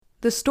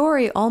The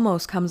story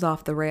almost comes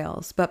off the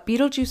rails, but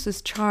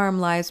Beetlejuice's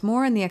charm lies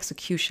more in the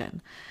execution.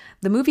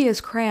 The movie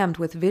is crammed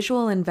with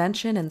visual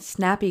invention and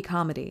snappy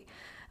comedy.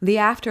 The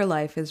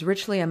afterlife is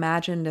richly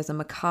imagined as a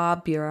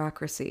macabre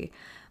bureaucracy.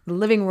 The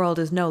living world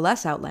is no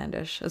less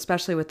outlandish,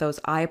 especially with those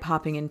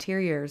eye-popping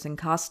interiors and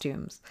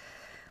costumes.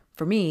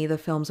 For me, the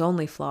film's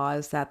only flaw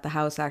is that the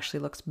house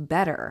actually looks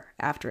better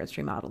after its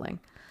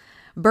remodeling.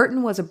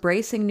 Burton was a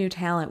bracing new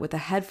talent with a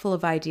head full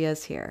of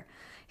ideas here.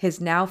 His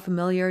now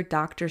familiar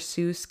Dr.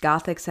 Seuss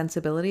Gothic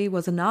sensibility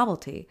was a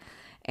novelty,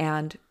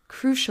 and,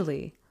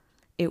 crucially,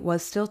 it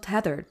was still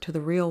tethered to the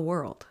real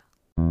world.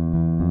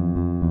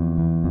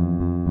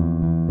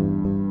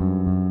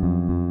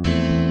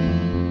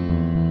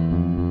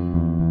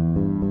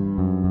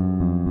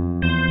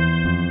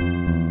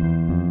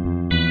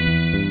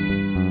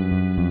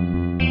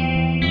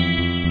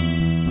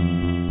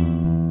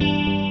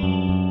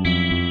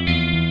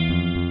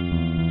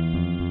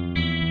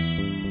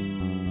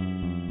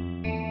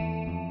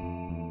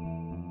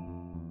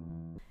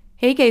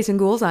 Hey gays and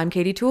ghouls, I'm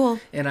Katie Toole.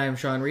 And I'm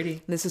Sean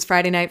Reedy. This is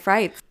Friday Night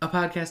Frights. A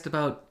podcast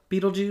about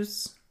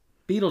Beetlejuice,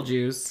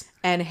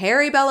 and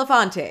Harry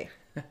Belafonte.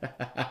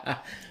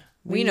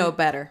 We know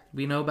better.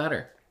 We know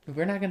better.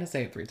 We're not going to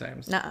say it 3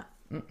 times. Nuh-uh.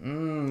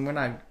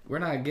 We're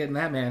not getting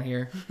that man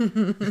here.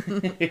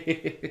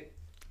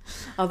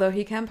 Although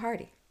he can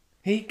party.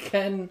 He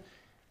can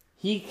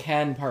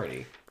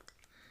party.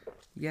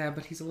 Yeah,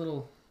 but he's a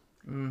little...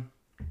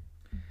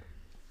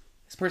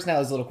 His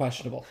personality is a little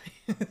questionable.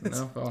 No,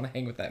 if I want to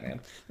hang with that man.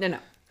 No.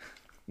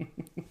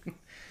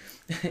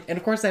 And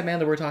of course, that man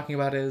that we're talking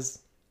about is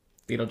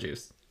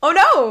Beetlejuice. Oh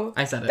no!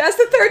 I said it. That's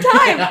the 3rd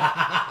time!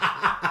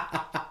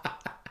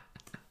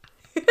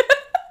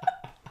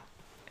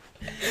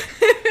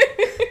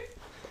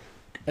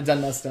 I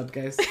done messed up,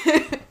 guys.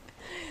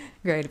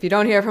 Great. If you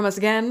don't hear from us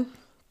again...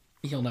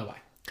 You'll know why.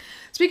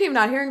 Speaking of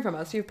not hearing from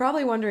us, you're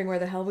probably wondering where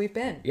the hell we've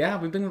been. Yeah,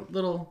 we've been a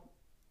little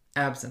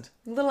absent.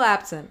 A little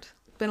absent.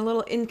 Been a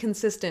little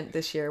inconsistent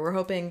this year. We're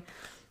hoping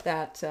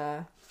that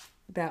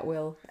that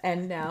will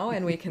end now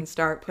and we can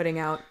start putting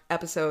out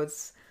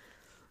episodes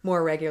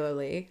more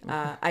regularly.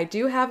 I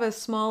do have a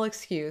small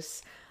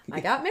excuse.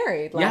 I got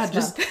married last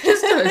month.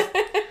 Just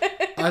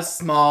a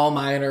small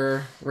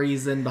minor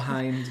reason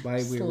behind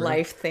why we were...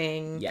 Life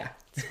thing. Yeah.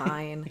 It's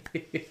fine.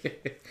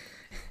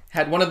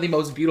 Had one of the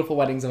most beautiful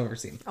weddings I've ever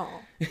seen. Oh.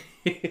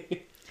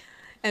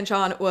 And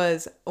Sean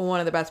was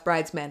one of the best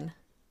bridesmen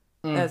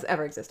that's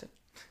ever existed.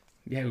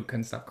 Yeah, who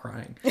couldn't stop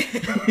crying.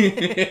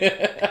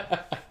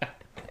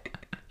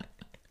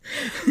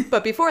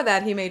 But before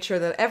that, he made sure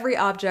that every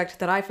object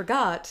that I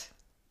forgot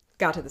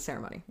got to the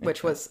ceremony,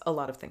 which was a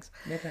lot of things.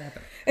 Make that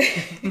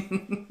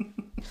happen.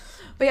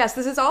 But yes,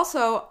 this is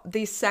also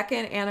the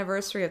 2nd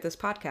anniversary of this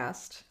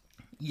podcast.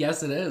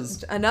 Yes, it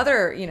is.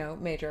 Another,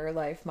 major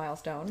life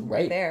milestone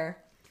right there.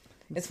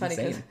 It's funny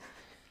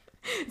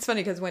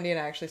because Wendy and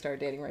I actually started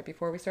dating right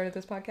before we started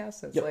this podcast.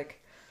 So it's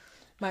like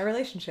my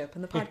relationship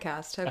and the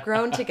podcast have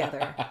grown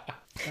together.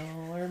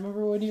 Oh, I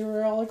remember when you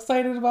were all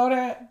excited about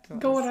it.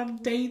 Going on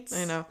dates.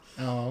 I know.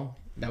 Oh,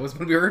 that was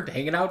when we were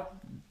hanging out,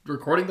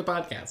 recording the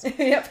podcast.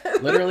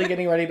 Yep. Literally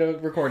getting ready to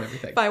record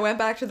everything. If I went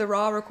back to the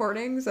raw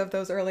recordings of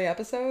those early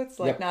episodes,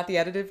 not the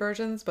edited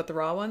versions, but the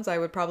raw ones, I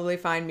would probably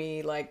find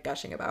me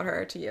gushing about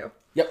her to you.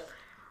 Yep.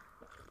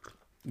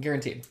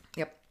 Guaranteed.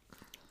 Yep.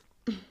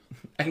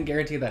 I can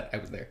guarantee that I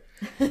was there.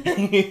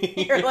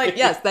 You're like,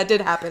 yes, that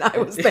did happen. I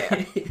was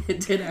there.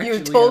 It did actually You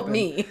told happen.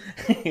 me.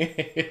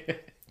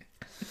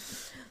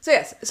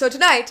 So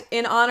tonight,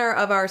 in honor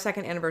of our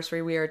 2nd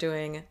anniversary, we are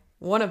doing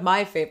one of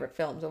my favorite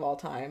films of all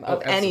time,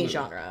 of any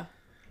genre.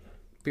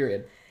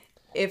 Period.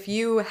 If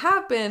you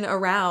have been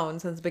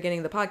around since the beginning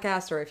of the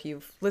podcast, or if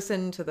you've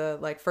listened to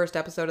the first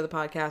episode of the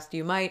podcast,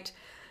 you might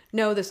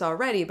know this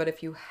already, but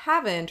if you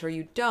haven't or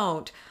you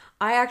don't,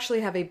 I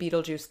actually have a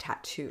Beetlejuice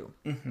tattoo.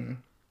 Mm-hmm.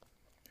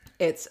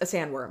 It's a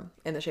sandworm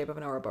in the shape of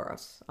an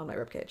Ouroboros on my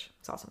ribcage.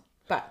 It's awesome.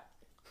 But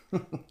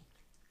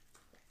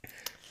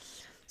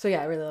so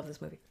yeah, I really love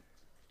this movie.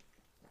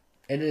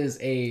 It is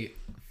a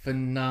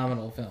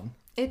phenomenal film.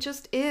 It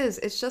just is.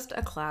 It's just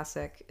a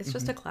classic. It's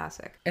just a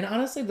classic. And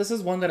honestly, this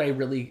is one that I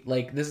really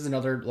like. This is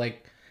another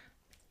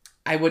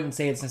I wouldn't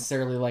say it's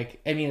necessarily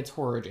I mean, it's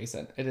horror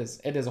adjacent. It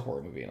is a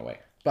horror movie in a way,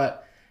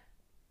 but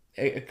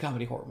a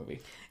comedy horror movie.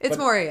 It's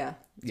more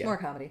more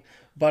comedy.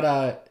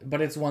 But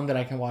it's one that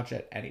I can watch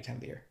at any time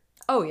of the year.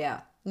 Oh yeah.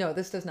 No,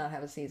 this does not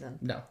have a season.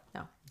 No.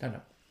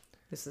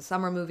 This is a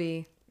summer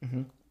movie.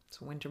 Mm-hmm.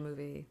 It's a winter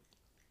movie.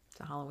 It's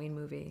a Halloween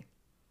movie.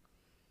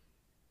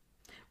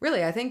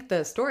 Really, I think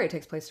the story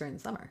takes place during the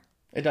summer.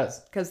 It does.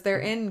 Because they're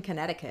in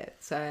Connecticut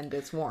and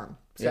it's warm.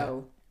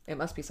 So it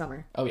must be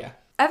summer. Oh, yeah.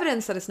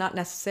 Evidence that it's not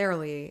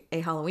necessarily a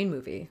Halloween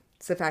movie.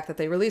 It's the fact that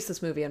they released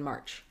this movie in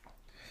March.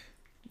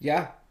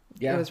 Yeah.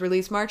 Yeah. It was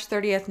released March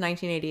 30th,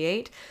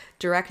 1988.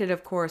 Directed,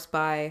 of course,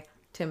 by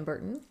Tim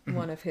Burton. Mm-hmm.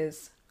 One of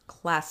his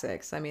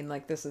classics. I mean,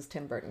 this is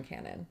Tim Burton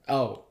canon.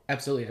 Oh,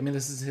 absolutely. I mean,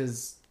 this is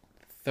his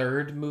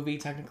 3rd movie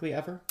technically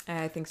ever.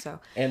 I think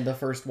so. And the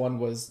first one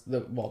was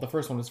the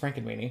first one was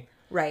Frankenweenie.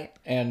 Right.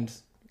 And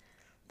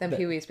than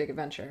Pee-wee's Big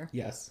Adventure.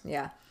 Yes.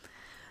 Yeah.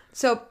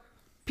 So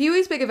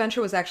Pee-wee's Big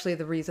Adventure was actually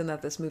the reason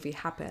that this movie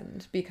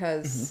happened,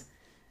 because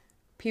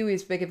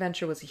Pee-wee's Big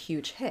Adventure was a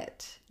huge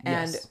hit.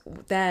 And Yes.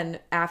 then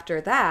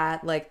after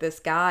that, like, this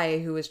guy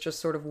who was just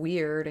sort of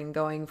weird and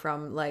going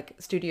from like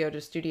studio to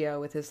studio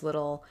with his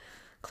little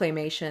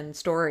claymation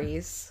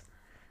stories,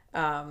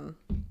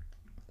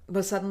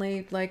 was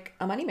suddenly like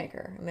a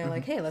moneymaker. And they're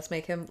like, hey, let's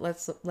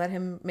let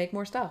him make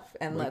more stuff,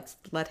 and let's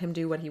let him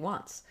do what he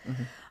wants.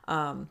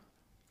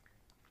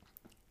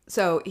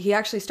 So he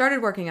actually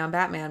started working on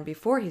Batman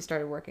before he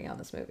started working on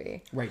this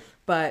movie. Right.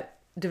 But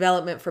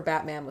development for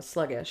Batman was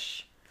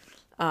sluggish.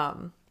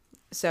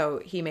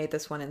 So he made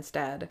this one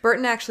instead.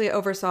 Burton actually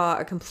oversaw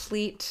a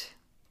complete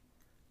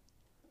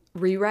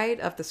rewrite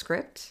of the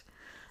script.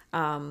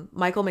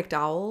 Michael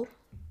McDowell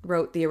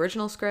wrote the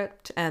original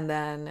script, and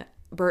then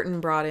Burton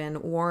brought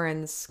in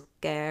Warren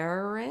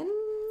Scarron,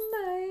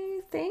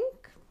 I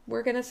think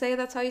we're going to say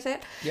that's how you say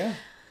it. Yeah.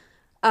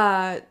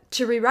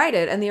 To rewrite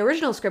it. And the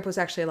original script was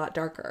actually a lot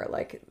darker.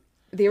 Like,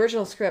 the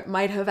original script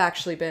might have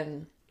actually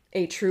been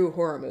a true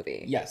horror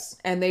movie. Yes.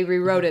 And they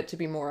rewrote it to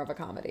be more of a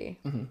comedy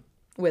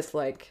with,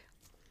 like,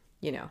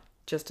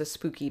 just a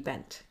spooky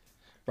bent.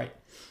 Right.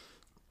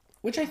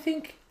 Which I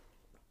think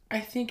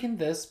in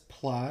this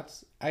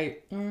plot, I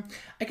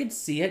could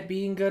see it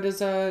being good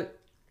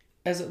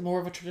as more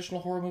of a traditional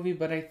horror movie,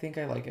 but I think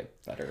I like it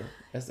better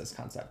as this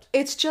concept.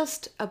 It's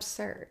just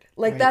absurd.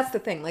 Like, Right. that's the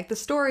thing. Like, the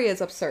story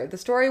is absurd. The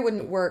story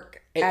wouldn't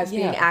work as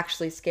being yeah.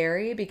 actually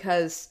scary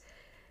because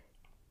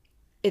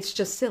it's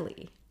just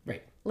silly.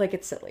 Right. Like,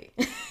 it's silly.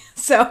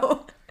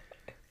 So,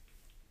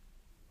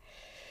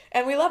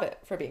 and we love it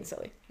for being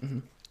silly.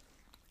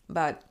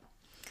 But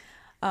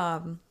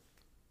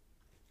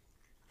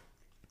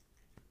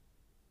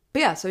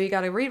yeah, so he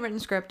got a rewritten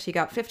script. He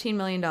got $15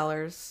 million,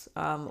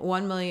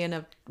 $1 million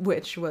of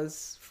which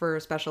was for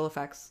special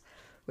effects,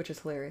 which is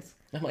hilarious.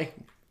 I'm like,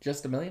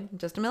 just $1 million?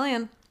 Just $1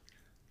 million.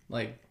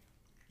 Like,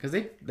 because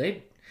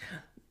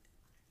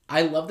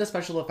I love the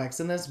special effects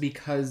in this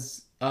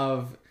because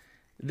of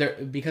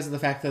the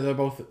fact that they're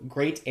both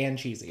great and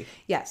cheesy.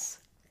 Yes.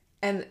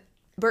 And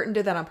Burton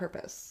did that on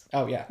purpose.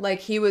 Oh, yeah.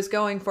 Like, he was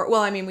going for,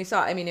 well, I mean,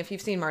 if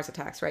you've seen Mars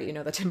Attacks, right, you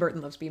know that Tim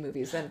Burton loves B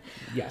movies. And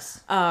Yes.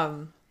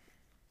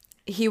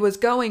 he was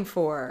going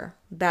for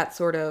that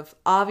sort of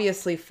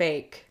obviously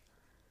fake,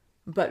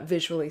 but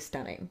visually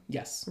stunning.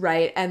 Yes.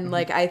 Right? And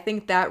like, I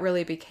think that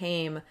really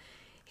became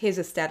his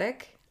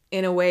aesthetic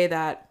in a way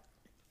that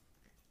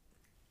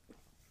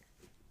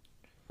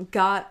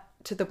got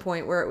to the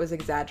point where it was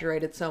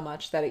exaggerated so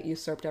much that it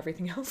usurped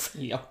everything else.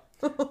 Yep.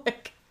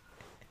 Like,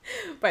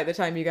 by the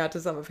time you got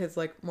to some of his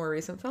like more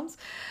recent films.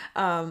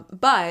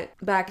 But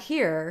back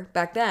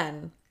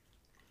then,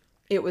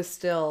 it was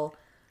still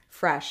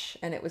fresh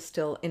and it was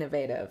still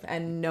innovative,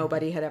 and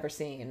nobody had ever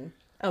seen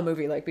a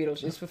movie like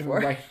Beetlejuice before.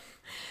 Right.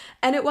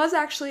 And it was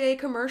actually a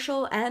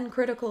commercial and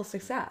critical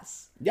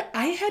success. Yeah,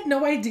 I had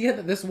no idea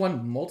that this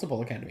won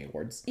multiple Academy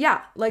Awards.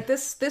 Yeah, like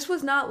this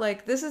was not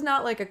like, this is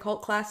not like a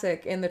cult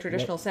classic in the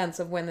traditional sense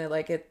of when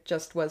it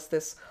just was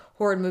this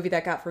horror movie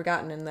that got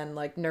forgotten and then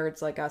like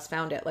nerds like us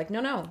found it. Like,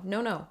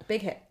 no,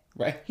 big hit.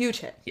 Right. Huge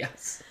hit.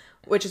 Yes.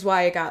 Which is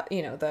why it got,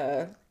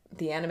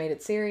 the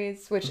animated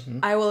series, which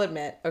I will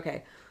admit,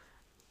 okay,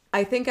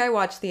 I think I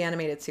watched the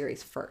animated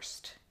series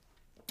first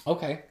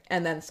Okay.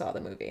 and then saw the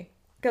movie.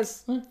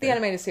 Because the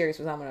animated series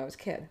was on when I was a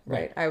kid,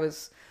 right? I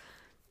was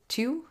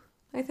 2,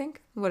 I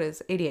think. What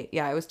is 88?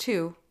 Yeah, I was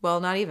 2. Well,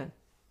 not even,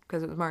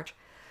 because it was March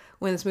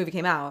when this movie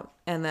came out.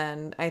 And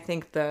then I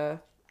think the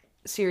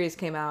series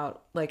came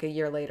out like a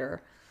year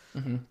later.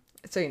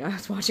 So, I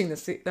was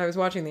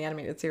watching the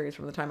animated series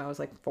from the time I was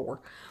like 4.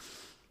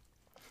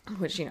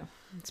 Which,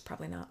 it's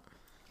probably not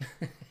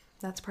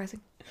that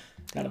surprising.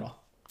 Not at all.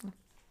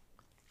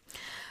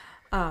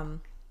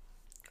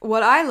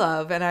 What I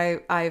love, and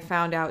I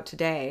found out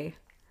today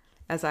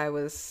as I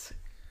was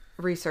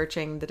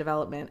researching the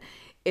development,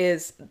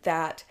 is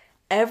that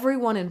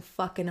everyone in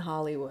fucking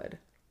Hollywood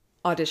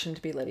auditioned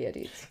to be Lydia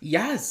Deetz.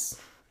 Yes.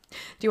 Do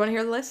you want to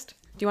hear the list?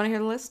 Do you want to hear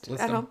the list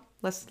List at them. home?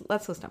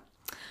 Let's list them.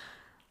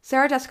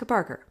 Sarah Jessica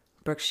Parker,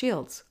 Brooke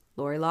Shields,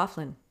 Lori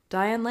Loughlin,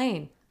 Diane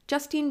Lane,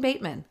 Justine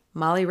Bateman,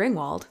 Molly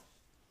Ringwald,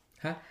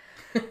 Huh?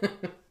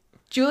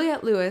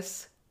 Juliette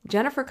Lewis,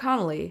 Jennifer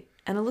Connelly,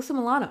 and Alyssa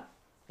Milano.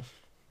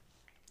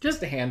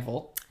 Just a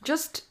handful.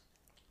 Just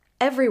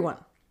everyone.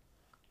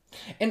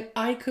 And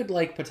I could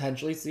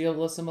potentially see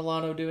Alyssa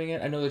Milano doing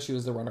it. I know that she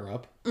was the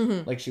runner-up.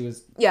 Like she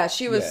was. Yeah,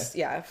 she was.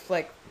 Yeah, if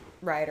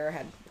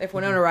if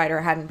Winona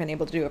Ryder hadn't been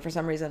able to do it for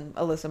some reason,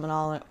 Alyssa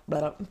Milano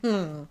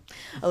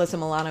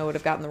would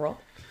have gotten the role.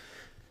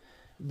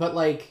 But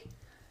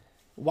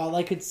while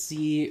I could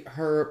see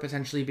her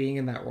potentially being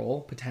in that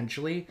role,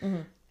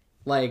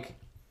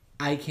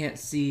 I can't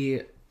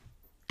see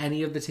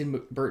any of the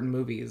Tim Burton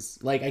movies.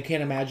 I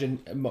can't imagine.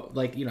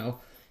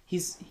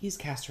 He's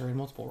cast her in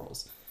multiple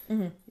roles.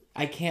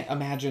 I can't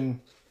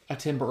imagine a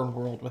Tim Burton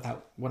world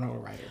without Winona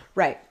Ryder.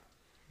 Right.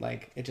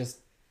 It just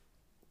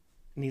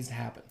needs to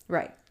happen.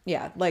 Right.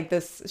 Yeah.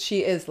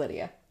 She is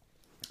Lydia.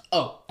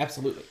 Oh,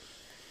 absolutely.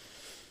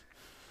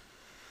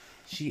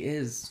 She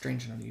is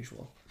strange and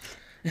unusual.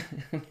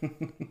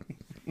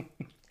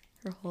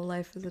 Her whole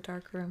life is a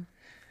dark room.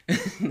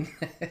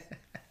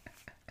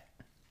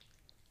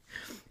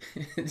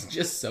 It's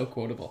just so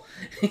quotable.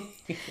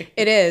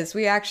 It is.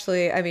 We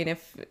actually, I mean,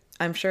 if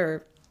I'm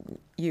sure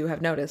you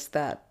have noticed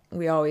that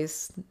we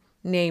always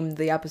name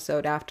the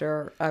episode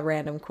after a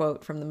random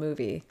quote from the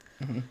movie.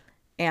 Mm-hmm.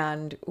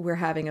 And we're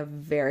having a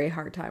very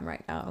hard time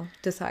right now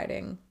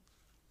deciding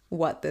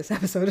what this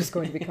episode is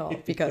going to be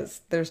called because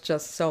there's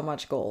just so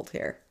much gold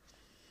here.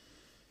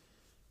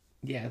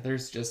 Yeah,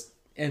 there's just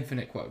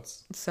infinite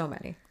quotes. So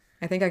many.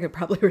 I think I could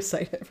probably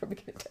recite it from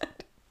beginning to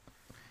end.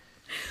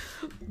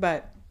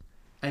 But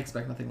I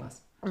expect nothing less.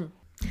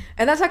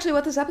 And that's actually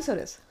what this episode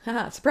is.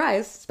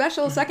 Surprise!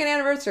 Special second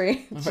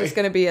anniversary. It's just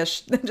going to be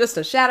just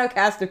a shadow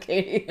cast of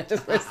Katie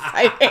just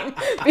reciting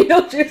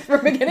Beetlejuice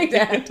from beginning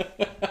to end.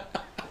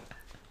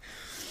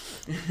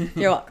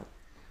 You're welcome.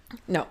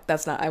 No,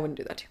 that's not. I wouldn't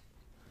do that to you.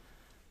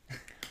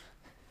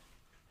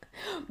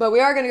 But we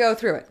are going to go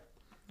through it.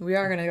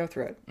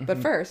 Mm-hmm. But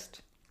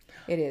first,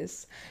 it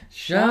is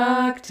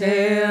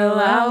Shocktail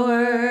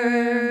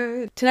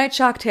Hour. Tonight's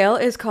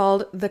Shocktail is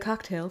called The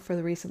Cocktail for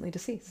the Recently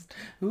Deceased.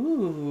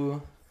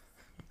 Ooh.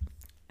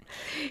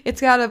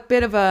 It's got a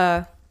bit of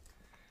a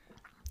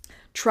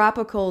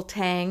tropical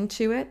tang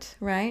to it,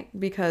 right?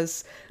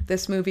 Because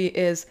this movie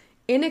is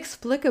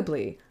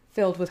inexplicably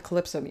filled with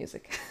calypso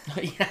music.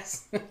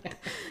 Yes.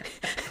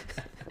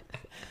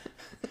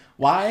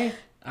 Why?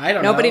 I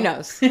don't know. Nobody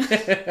knows.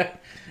 But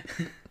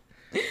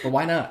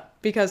why not?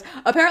 Because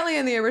apparently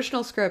in the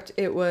original script,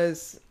 it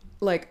was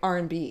like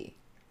R&B.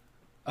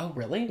 Oh,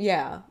 really?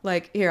 Yeah.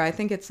 Like, here, I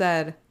think it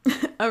said,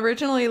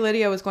 originally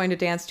Lydia was going to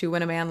dance to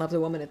When a Man Loves a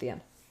Woman at the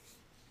end.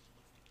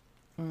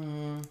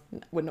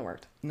 Wouldn't have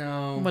worked.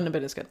 No. Wouldn't have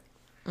been as good.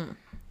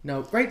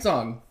 No. Great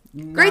song.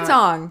 Great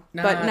song,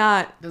 but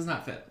not... Does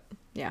not fit.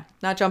 Yeah.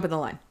 Not jumping the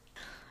line.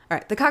 All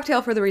right. The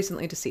Cocktail for the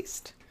Recently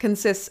Deceased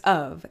consists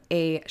of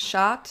a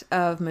shot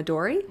of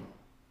Midori,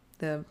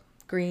 the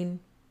green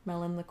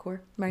melon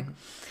liqueur, right?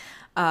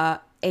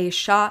 Mm-hmm. A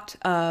shot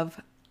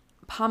of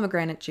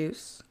pomegranate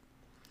juice,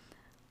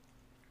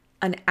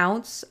 an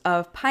ounce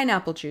of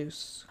pineapple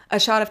juice, a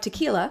shot of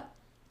tequila,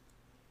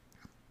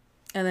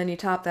 and then you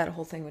top that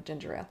whole thing with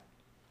ginger ale.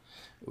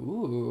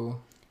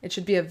 Ooh. It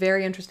should be a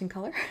very interesting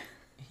color.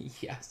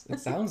 Yes, it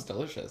sounds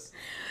delicious.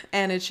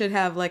 And it should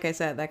have, like I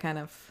said, that kind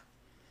of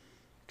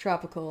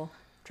tropical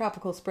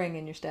spring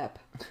in your step.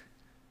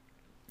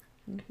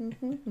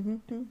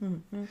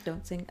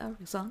 Don't sing a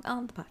song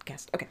on the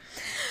podcast. Okay.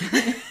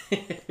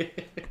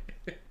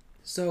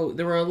 So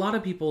there were a lot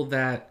of people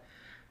that,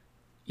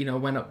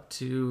 went up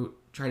to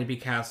try to be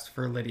cast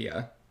for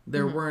Lydia.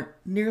 There weren't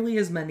nearly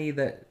as many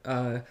that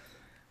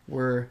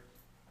were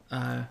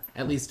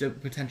at least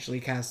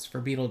potentially cast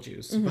for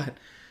Beetlejuice. Mm-hmm. But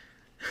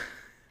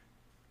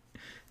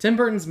Tim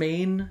Burton's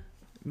main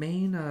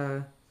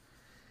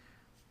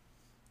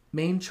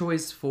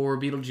choice for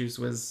Beetlejuice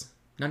was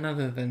none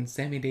other than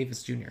Sammy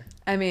Davis Jr.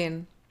 I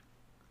mean,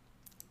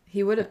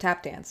 he would have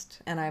tap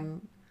danced, and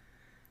I'm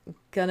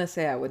gonna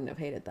say I wouldn't have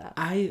hated that.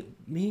 I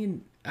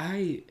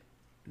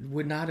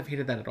would not have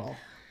hated that at all.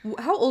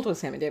 How old was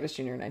Sammy Davis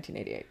Jr. in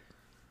 1988?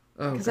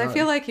 Because I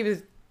feel like he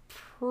was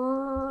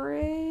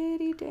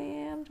pretty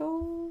damned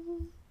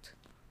old.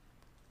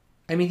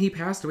 I mean, he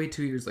passed away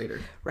 2 years later.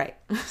 Right.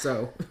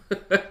 So.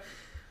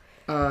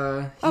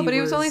 But he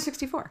was only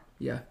 64.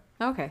 Yeah.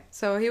 Okay,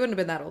 so he wouldn't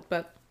have been that old,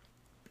 but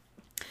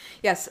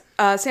yes,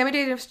 Sammy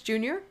Davis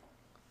Jr.,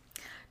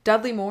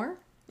 Dudley Moore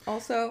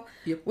also,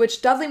 yep.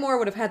 Which Dudley Moore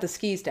would have had the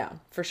skis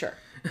down, for sure.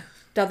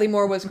 Dudley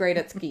Moore was great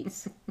at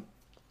skis.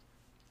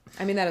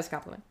 I mean that as a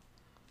compliment.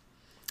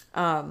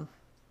 And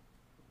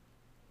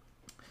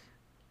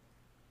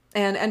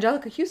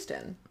Angelica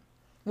Houston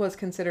was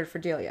considered for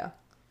Delia.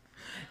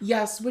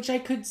 Yes, which I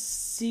could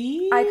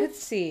see.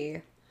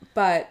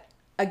 But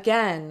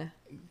again...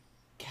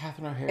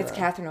 Catherine O'Hara. It's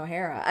Catherine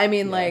O'Hara. I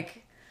mean, I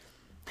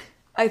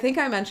think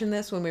I mentioned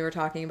this when we were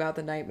talking about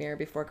The Nightmare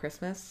Before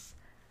Christmas,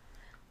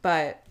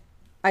 but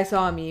I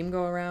saw a meme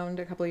go around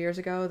a couple of years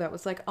ago that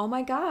was like, oh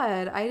my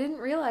God, I didn't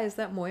realize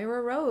that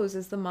Moira Rose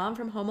is the mom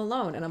from Home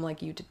Alone. And I'm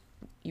like, you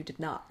did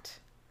not.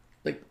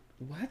 Like,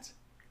 what?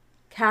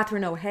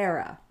 Catherine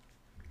O'Hara.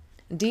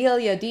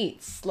 Delia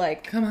Dietz.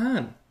 Like, come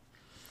on.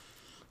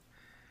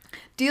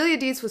 Delia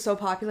Dietz was so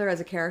popular as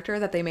a character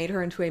that they made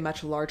her into a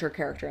much larger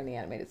character in the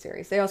animated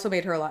series. They also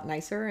made her a lot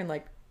nicer and,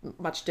 like,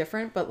 much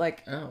different, but,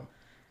 like... Oh,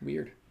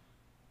 weird.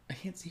 I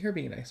can't see her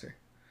being nicer.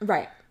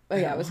 Right. Oh,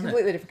 yeah, it was a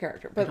completely different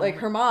character. But, like,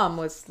 her mom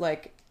was,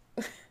 like,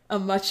 a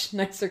much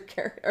nicer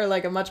character, or,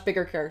 like, a much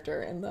bigger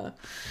character in the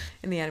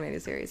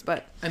animated series,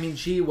 but... I mean,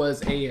 she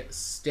was a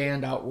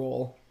standout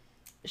role.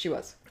 She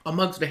was.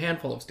 Amongst a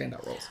handful of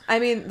standout roles. I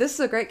mean, this is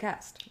a great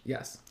cast.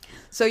 Yes.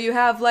 So you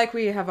have, like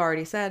we have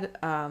already said...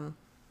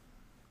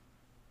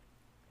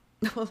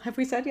 Well, have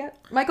we said yet?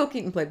 Michael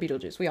Keaton played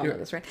Beetlejuice. We all know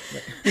this, right?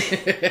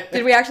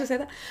 Did we actually say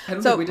that? I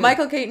don't think we did.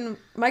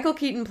 Michael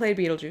Keaton played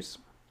Beetlejuice.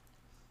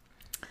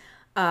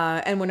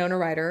 And Winona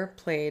Ryder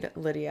played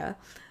Lydia.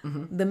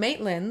 Mm-hmm. The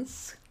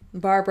Maitlands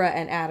Barbara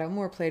and Adam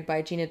were played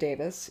by Gina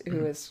Davis,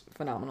 who is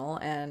phenomenal,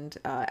 and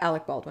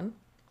Alec Baldwin.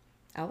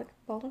 Alec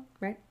Baldwin,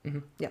 right? Mm-hmm.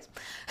 Yes.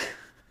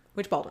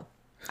 Which Baldwin?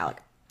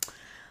 Alec.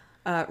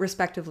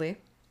 Respectively.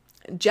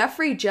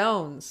 Jeffrey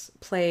Jones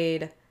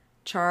played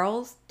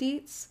Charles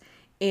Dietz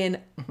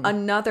in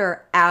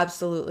another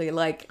absolutely,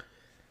 like,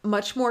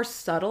 much more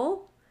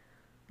subtle,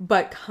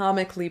 but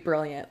comically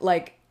brilliant.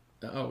 Like,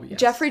 Oh, yes.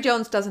 Jeffrey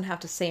Jones doesn't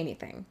have to say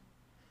anything.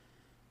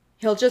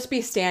 He'll just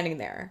be standing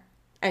there,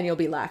 and you'll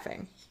be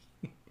laughing.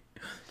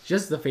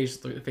 Just the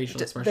facial expressions.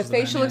 The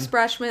facial of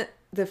that man.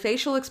 the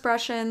facial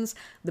expressions,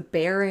 the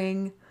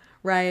bearing,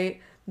 right?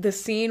 The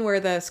scene where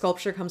the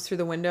sculpture comes through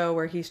the window,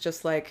 where he's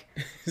just like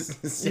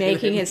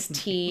making his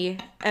tea,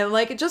 and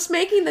like just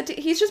making the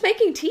tea. He's just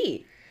making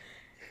tea,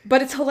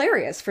 but it's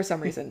hilarious for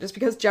some reason, just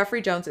because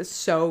Jeffrey Jones is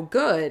so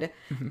good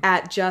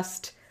at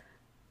just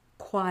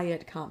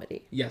quiet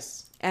comedy.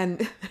 Yes.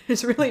 And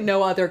there's really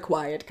no other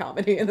quiet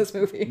comedy in this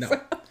movie. No.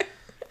 So.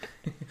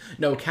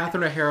 No,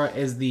 Catherine O'Hara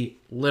is the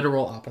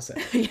literal opposite.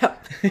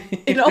 Yep.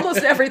 In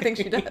almost everything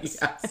she does.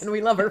 Yes. And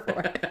we love her for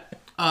it.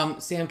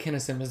 Sam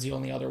Kinison was the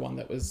only other one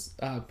that was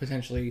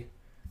potentially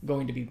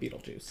going to be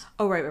Beetlejuice.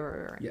 Oh, right.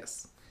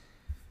 Yes.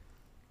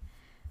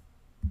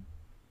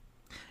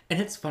 And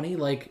it's funny,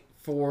 like,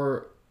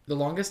 for the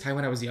longest time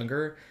when I was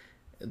younger,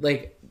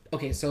 like,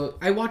 okay, so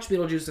I watched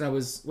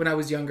Beetlejuice when I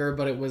was younger,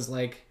 but it was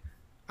like,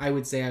 I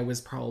would say I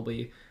was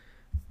probably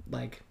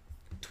like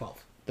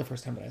 12 the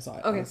first time that I saw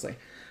it, honestly.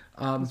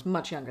 It's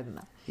much younger than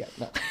that. Yeah,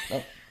 no.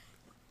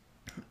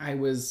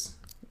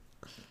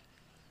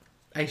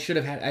 I should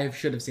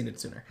have seen it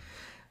sooner.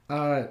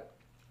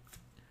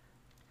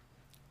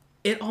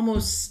 It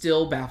almost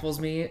still baffles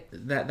me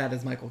that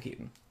is Michael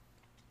Keaton.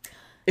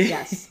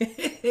 Yes.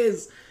 It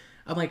is.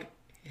 I'm like,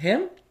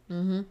 him?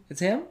 Mm-hmm. It's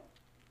him?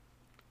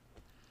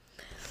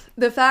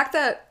 The fact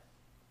that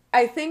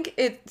I think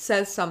it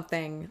says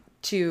something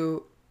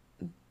to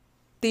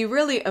the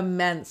really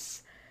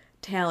immense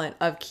talent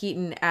of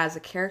Keaton as a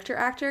character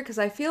actor, because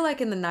I feel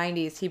like in the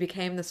 90s he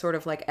became the sort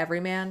of like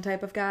everyman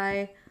type of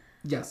guy.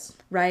 Yes.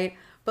 Right?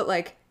 But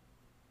like,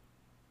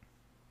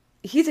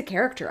 he's a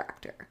character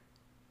actor.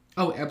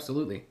 Oh,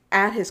 absolutely.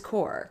 At his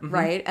core,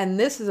 right? And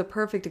this is a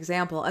perfect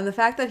example. And the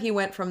fact that he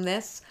went from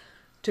this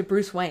to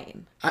Bruce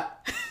Wayne.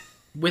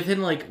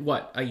 Within like,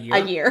 what, a year?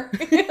 A year.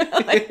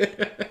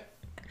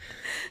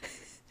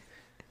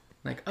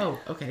 Like, oh,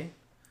 okay.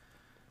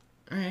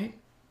 All right.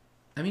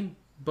 I mean,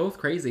 both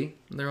crazy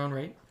in their own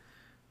right.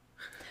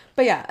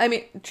 But yeah, I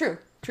mean, true.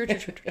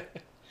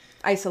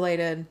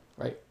 Isolated.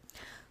 Right.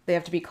 They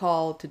have to be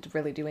called to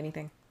really do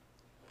anything.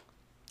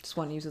 Just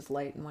one uses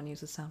light and one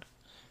uses sound.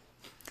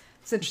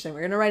 It's interesting.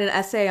 We're gonna write an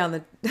essay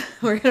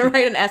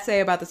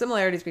about the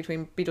similarities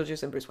between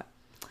Beetlejuice and Bruce Wayne.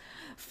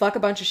 Fuck a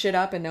bunch of shit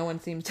up, and no one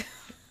seems to.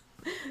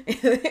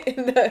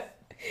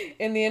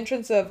 in the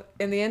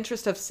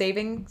interest of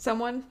saving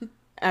someone,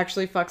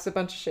 actually fucks a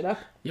bunch of shit up.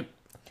 Yep.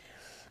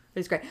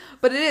 It's great,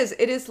 but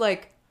it is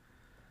like,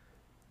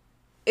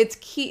 it's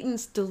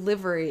Keaton's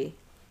delivery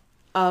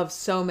of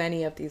so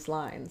many of these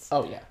lines.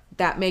 Oh yeah.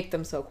 That make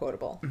them so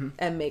quotable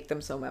and make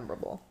them so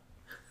memorable.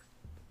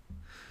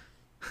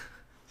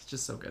 It's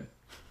just so good.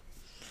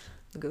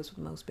 It goes with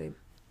most, babe.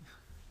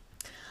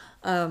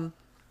 So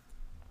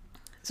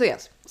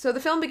yes. So the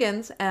film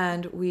begins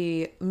and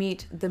we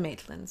meet the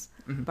Maitlands.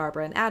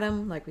 Barbara and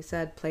Adam, like we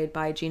said, played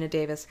by Gina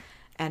Davis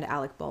and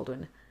Alec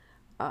Baldwin,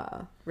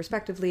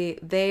 respectively.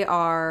 They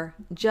are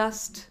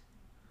just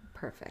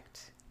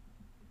perfect.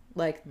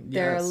 Like,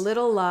 their Yes.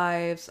 little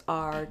lives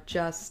are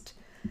just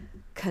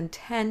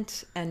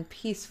content and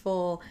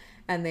peaceful,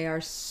 and they are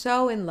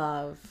so in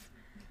love,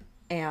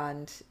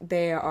 and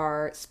they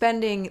are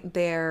spending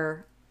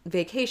their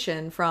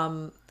vacation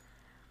from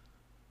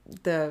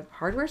the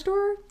hardware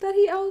store that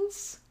he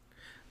owns.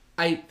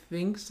 I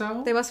think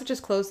so. They must have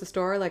just closed the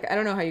store. Like, I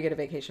don't know how you get a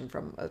vacation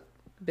from a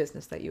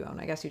business that you own.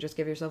 I guess you just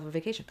give yourself a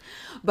vacation.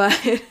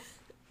 But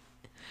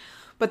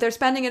they're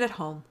spending it at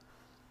home.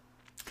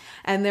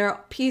 And their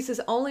peace is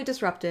only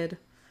disrupted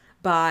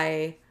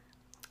by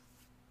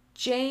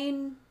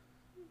Jane,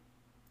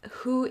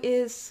 who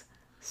is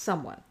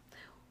someone.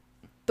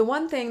 The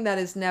one thing that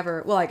is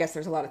never... Well, I guess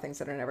there's a lot of things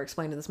that are never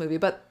explained in this movie,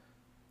 but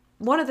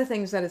one of the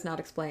things that is not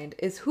explained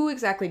is who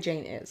exactly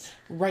Jane is.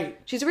 Right.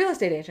 She's a real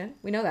estate agent.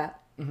 We know that.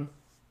 Mm-hmm.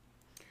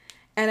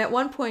 And at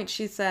one point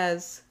she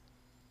says,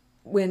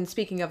 when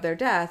speaking of their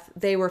death,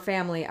 they were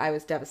family, I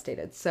was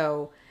devastated.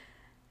 So,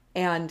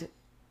 and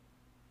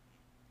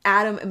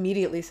Adam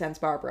immediately sends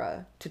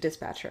Barbara to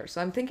dispatch her.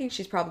 So I'm thinking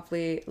she's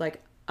probably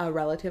like a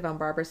relative on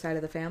Barbara's side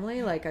of the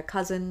family, like a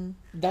cousin.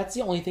 That's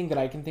the only thing that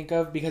I can think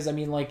of, because I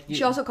mean, like...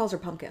 She also calls her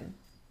Pumpkin.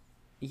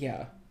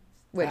 Yeah.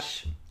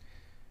 Which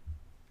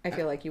I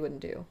feel like you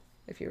wouldn't do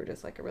if you were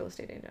just like a real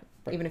estate agent.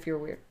 Right. Even if you were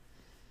weird.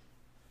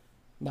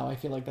 No, I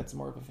feel like that's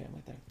more of a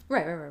family thing.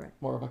 Right.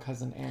 More of a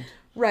cousin, aunt.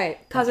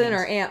 Right. Cousin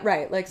or aunt.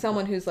 Right. Like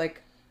someone who's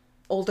like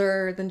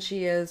older than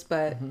she is,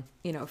 but,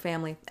 you know,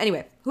 family.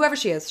 Anyway, whoever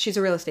she is, she's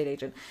a real estate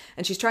agent,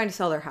 and she's trying to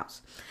sell their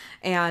house.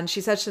 And she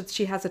says that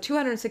she has a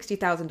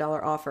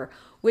 $260,000 offer,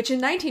 which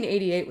in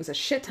 1988 was a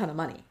shit ton of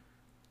money.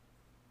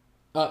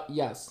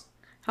 Yes.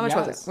 How much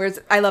was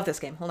it? I love this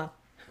game. Hold on.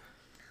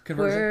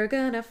 Conversion. We're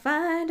gonna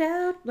find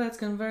out. Let's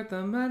convert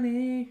the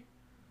money.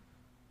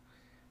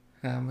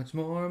 How much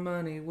more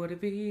money would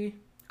it be?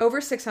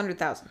 Over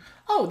 600,000.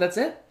 Oh, that's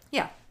it?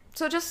 Yeah.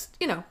 So just,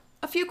 you know,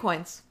 a few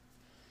coins.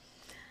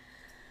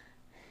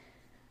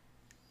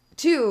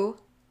 2,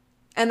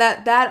 and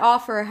that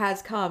offer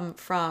has come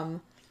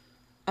from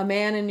a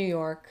man in New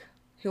York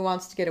who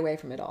wants to get away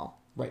from it all.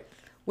 Right.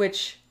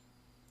 Which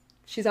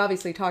she's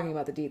obviously talking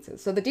about the Dietzes.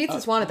 So the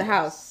Dietzes wanted the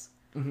house.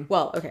 Mm-hmm.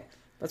 Well, okay,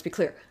 let's be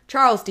clear.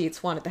 Charles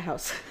Dietz wanted the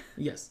house.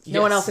 Yes.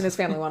 No one else in his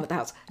family wanted the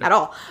house at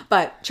all.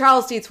 But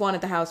Charles Dietz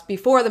wanted the house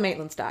before the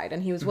Maitlands died,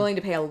 and he was willing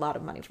to pay a lot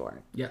of money for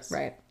it. Yes.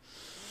 Right.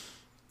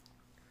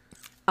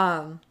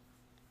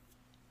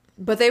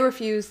 But they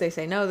refuse. They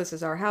say, no, this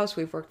is our house.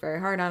 We've worked very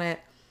hard on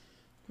it.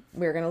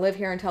 We're going to live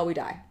here until we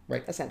die.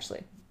 Right.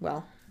 Essentially.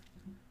 Well,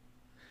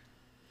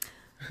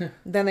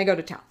 then they go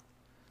to town.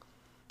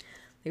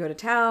 They go to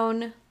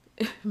town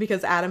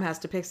because Adam has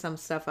to pick some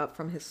stuff up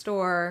from his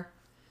store.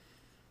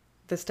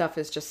 The stuff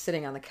is just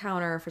sitting on the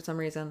counter for some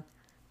reason.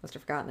 Must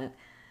have forgotten it.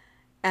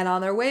 And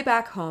on their way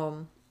back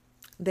home,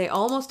 they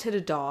almost hit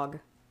a dog.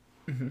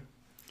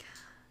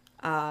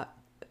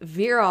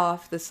 Veer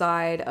off the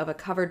side of a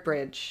covered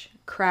bridge,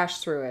 crash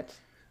through it,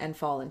 and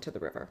fall into the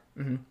river.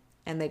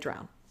 And they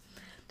drown.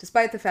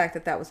 Despite the fact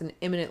that that was an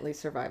imminently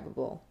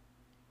survivable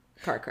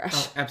car crash.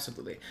 Oh,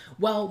 absolutely.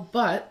 Well,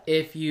 but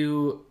if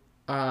you,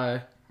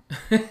 I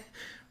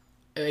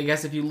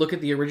guess if you look at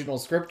the original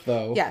script,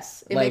 though.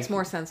 Yes, it makes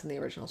more sense in the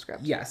original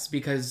script. Yes,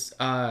 because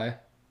I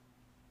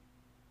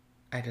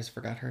just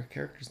forgot her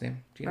character's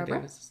name. Gina Barbara?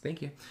 Davis.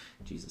 Thank you.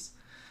 Jesus.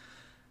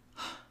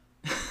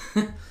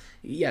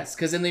 Yes,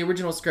 because in the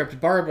original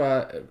script,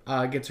 Barbara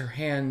gets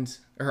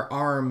her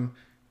arm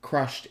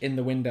crushed in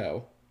the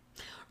window.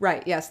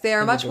 Right, yes. They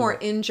are much more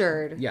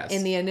injured Yes.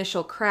 in the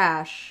initial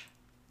crash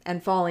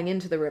and falling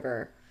into the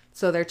river.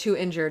 So they're too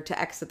injured to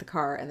exit the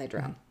car and they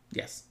drown.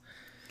 Yes.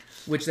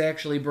 Which they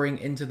actually bring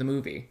into the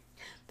movie.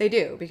 They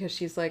do, because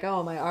she's like,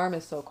 oh, my arm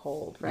is so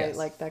cold, right? Yes.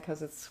 Like that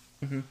because it's...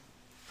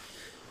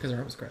 Because her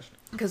arm was crushed.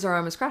 Because her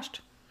arm is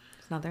crushed.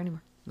 It's not there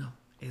anymore. No,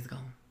 it's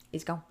gone.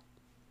 He's gone.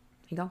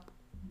 He gone.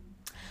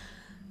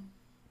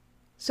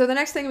 So the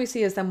next thing we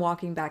see is them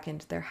walking back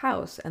into their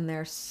house, and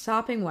they're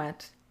sopping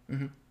wet.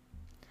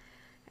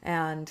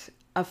 And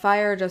a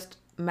fire just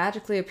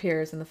magically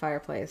appears in the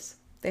fireplace.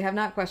 They have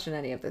not questioned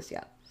any of this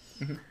yet.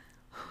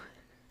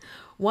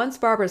 Once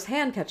Barbara's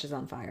hand catches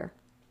on fire,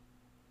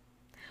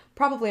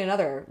 probably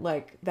another,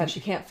 like, that she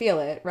can't feel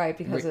it, right?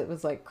 Because it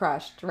was, like,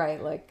 crushed,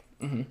 right? Like,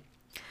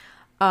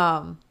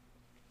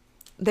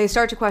 they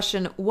start to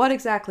question what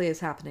exactly is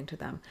happening to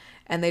them.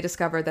 And they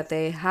discover that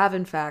they have,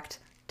 in fact,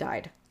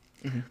 died.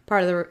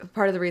 Part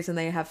of the reason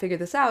they have figured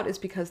this out is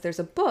because there's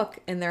a book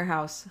in their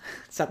house,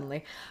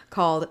 suddenly,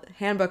 called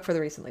Handbook for the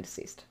Recently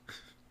Deceased.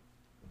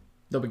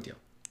 No big deal.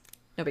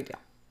 No big deal.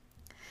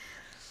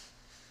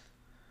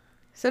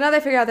 So now they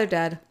figure out they're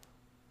dead.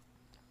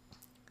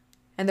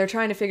 And they're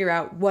trying to figure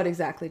out what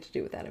exactly to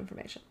do with that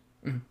information.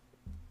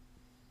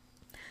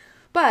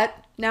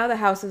 But now the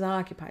house is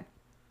unoccupied.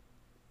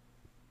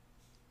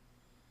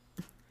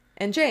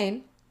 And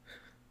Jane...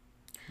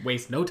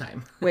 Wastes no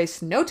time.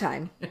 wastes no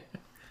time...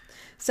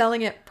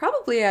 selling it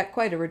probably at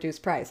quite a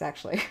reduced price,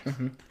 actually,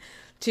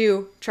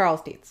 to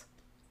Charles Dietz,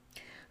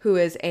 who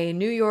is a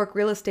New York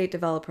real estate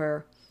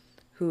developer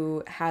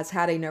who has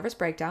had a nervous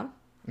breakdown.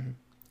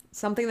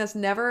 Something that's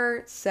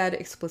never said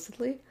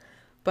explicitly,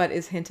 but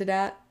is hinted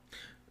at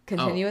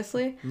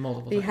continuously.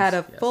 Multiple He times, had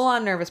a yes.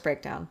 full-on nervous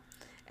breakdown,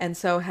 and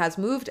so has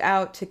moved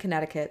out to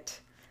Connecticut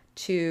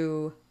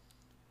to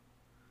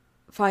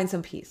find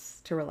some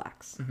peace, to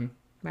relax.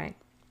 Right?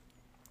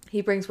 He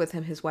brings with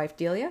him his wife,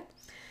 Delia,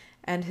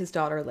 and his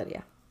daughter,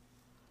 Lydia,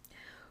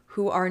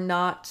 who are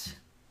not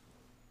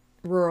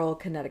rural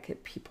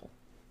Connecticut people.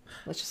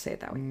 Let's just say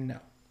it that way. No.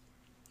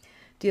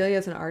 Delia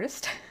is an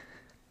artist.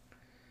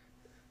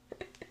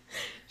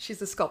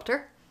 She's a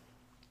sculptor.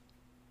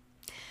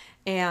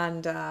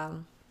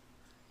 And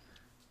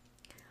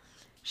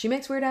she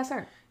makes weird-ass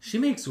art. She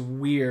makes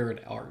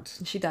weird art.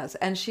 She does.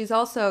 And she's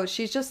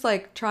just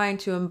like trying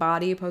to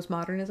embody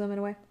postmodernism in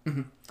a way.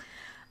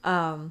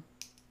 And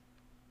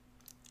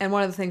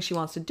one of the things she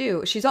wants to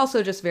do, she's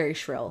also just very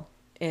shrill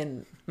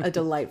in a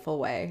delightful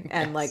way.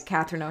 And like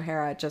Catherine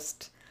O'Hara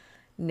just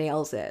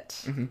nails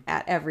it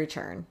at every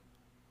turn.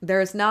 There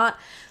is not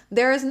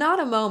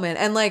a moment,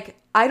 and like,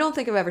 I don't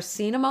think I've ever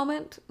seen a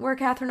moment where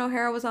Catherine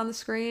O'Hara was on the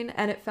screen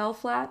and it fell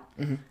flat,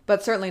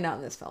 but certainly not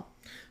in this film.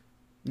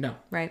 No.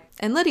 Right?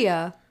 And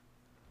Lydia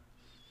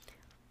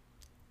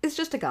is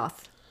just a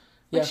goth.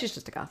 Like, Yeah. she's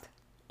just a goth.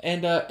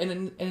 And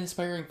an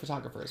inspiring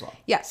photographer as well.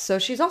 Yes, so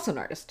she's also an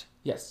artist.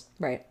 Yes.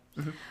 Right.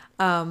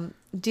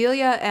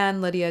 Delia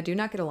and Lydia do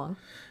not get along.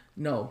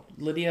 No.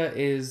 Lydia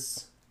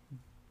is...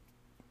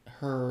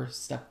 her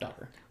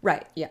stepdaughter.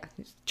 Right, yeah.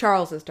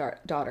 Charles's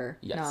daughter.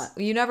 Yes. Not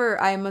you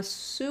never. I'm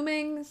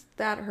assuming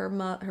that her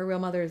real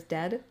mother is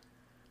dead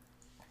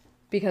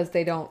because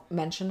they don't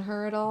mention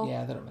her at all.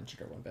 Yeah, they don't mention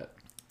her one bit.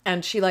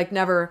 And she like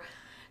never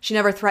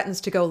threatens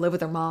to go live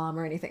with her mom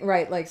or anything.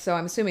 Right, like so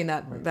I'm assuming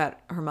that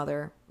her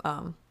mother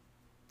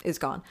is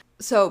gone.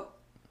 So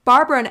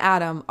Barbara and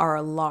Adam are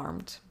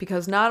alarmed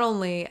because not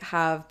only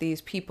have these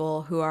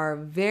people who are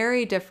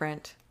very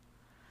different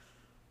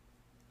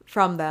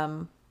from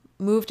them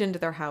moved into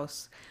their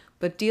house,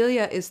 but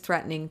Delia is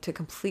threatening to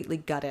completely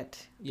gut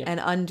it and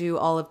undo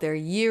all of their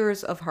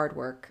years of hard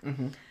work.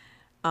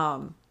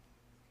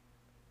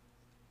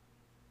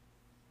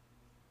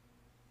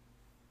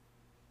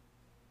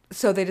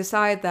 So they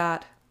decide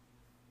that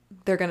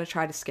they're going to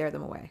try to scare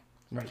them away.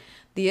 Right.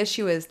 The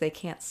issue is they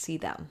can't see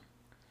them.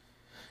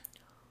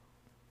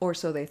 Or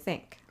so they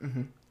think.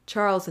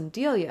 Charles and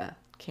Delia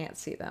can't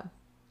see them.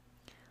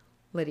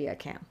 Lydia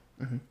can.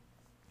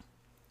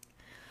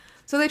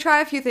 So they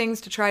try a few things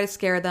to try to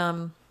scare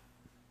them.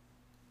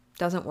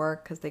 Doesn't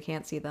work because they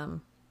can't see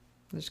them.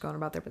 They're just going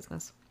about their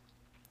business.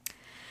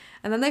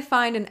 And then they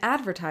find an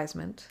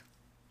advertisement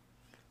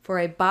for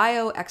a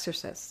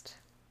bioexorcist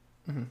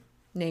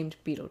named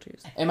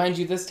Beetlejuice. And mind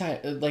you, this time,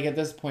 like at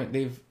this point,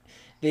 they've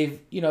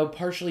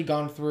partially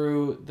gone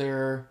through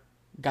their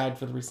guide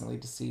for the recently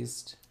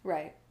deceased.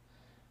 Right.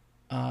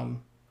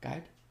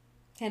 Guide?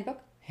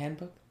 Handbook?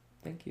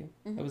 Thank you.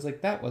 I was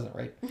like, that wasn't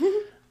right.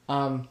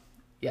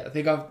 Yeah,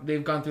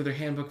 they've gone through their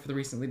handbook for the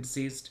recently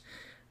deceased,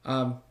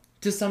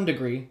 to some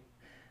degree,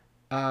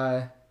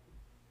 and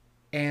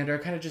are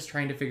kind of just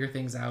trying to figure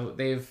things out.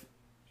 They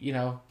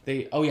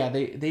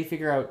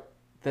figure out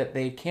that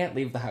they can't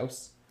leave the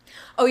house.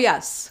 Oh,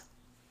 yes.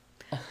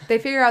 They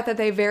figure out that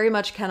they very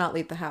much cannot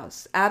leave the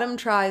house. Adam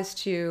tries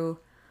to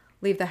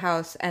leave the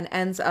house and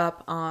ends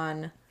up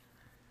on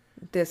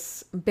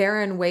this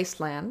barren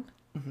wasteland.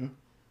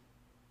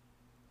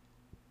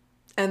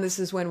 And this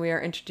is when we are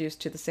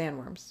introduced to the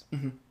sandworms.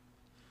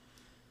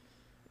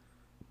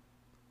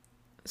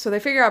 So they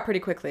figure out pretty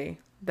quickly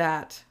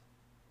that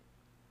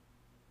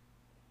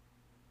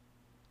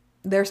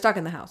they're stuck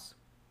in the house.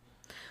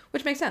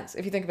 Which makes sense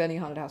if you think of any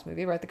haunted house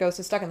movie, right? The ghost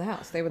is stuck in the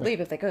house. They would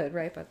leave if they could,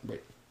 right? But they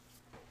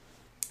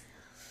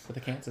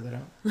can't, so they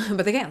don't.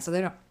 But they can, so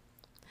they don't.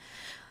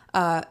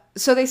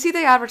 So they see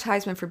the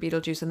advertisement for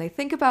Beetlejuice and they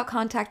think about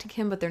contacting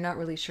him, but they're not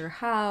really sure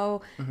how.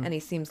 And he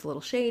seems a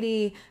little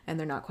shady and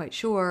they're not quite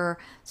sure.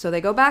 So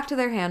they go back to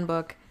their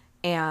handbook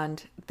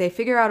and they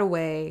figure out a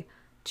way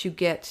to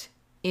get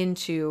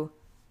into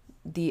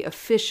the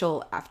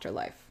official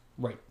afterlife.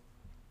 Right.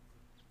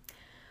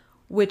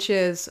 Which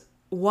is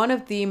one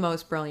of the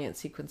most brilliant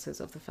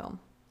sequences of the film.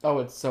 Oh,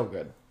 it's so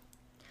good.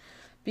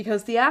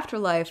 Because the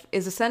afterlife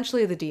is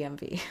essentially the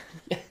DMV.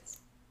 Yes.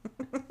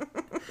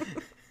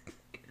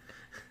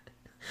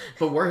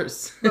 But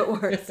worse.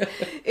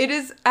 It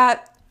is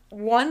at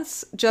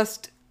once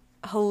just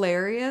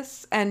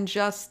hilarious and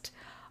just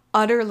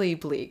utterly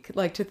bleak.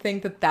 Like to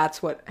think that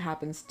that's what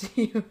happens to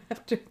you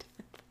after death.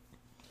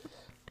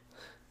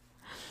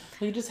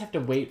 You just have to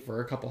wait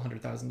for a couple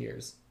 100,000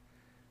 years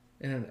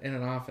in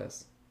an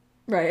office.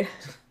 Right.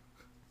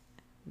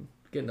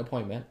 Get an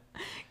appointment.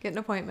 Take a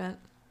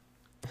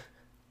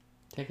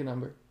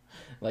number.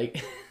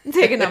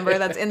 Take a number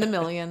that's in the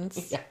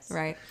millions. Yes.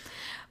 Right.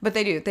 But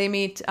they do. They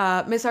meet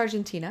Miss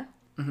Argentina,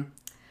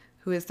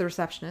 who is the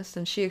receptionist,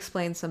 and she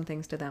explains some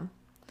things to them.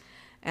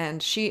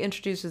 And she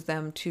introduces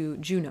them to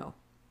Juno,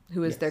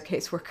 who is their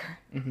caseworker.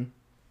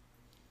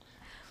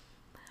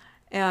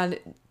 And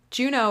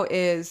Juno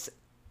is,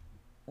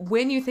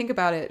 when you think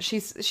about it, she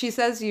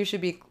says you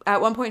should be,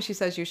 at one point she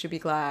says you should be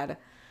glad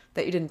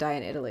that you didn't die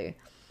in Italy.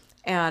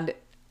 And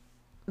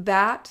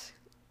that,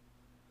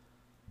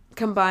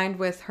 combined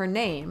with her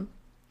name,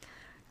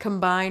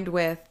 combined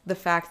with the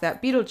fact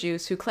that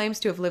Beetlejuice, who claims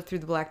to have lived through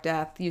the Black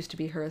Death, used to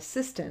be her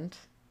assistant,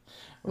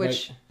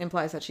 which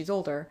implies that she's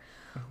older,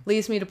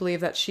 leads me to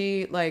believe that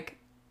she,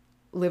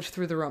 lived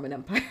through the Roman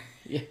Empire.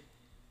 Yeah.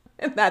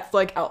 And that's,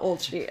 how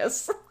old she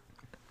is.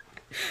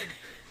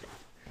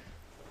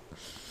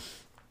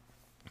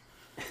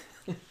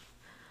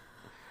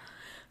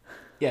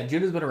 Yeah,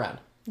 Juno's been around.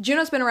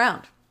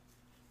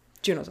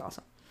 Juno's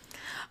awesome.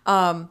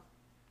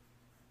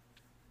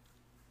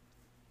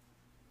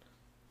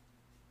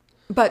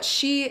 But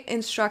she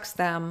instructs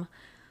them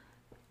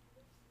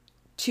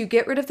to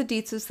get rid of the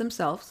Dietzes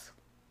themselves,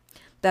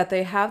 that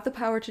they have the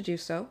power to do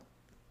so.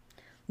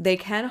 They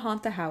can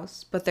haunt the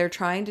house, but they're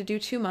trying to do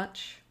too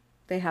much.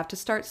 They have to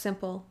start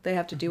simple. They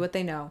have to do what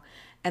they know.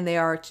 And they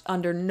are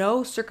under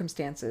no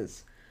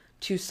circumstances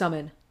to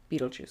summon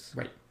Beetlejuice.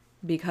 Right.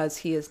 Because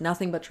he is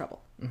nothing but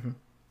trouble.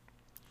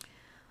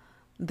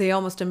 They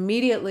almost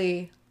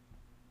immediately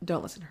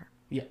don't listen to her.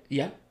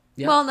 Yeah.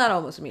 Well, not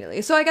almost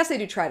immediately. So I guess they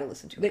do try to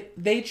listen to her.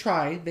 They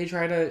try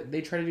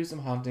to do some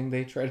haunting.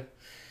 They try to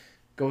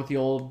go with the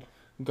old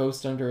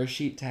ghost under a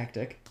sheet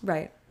tactic.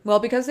 Right. Well,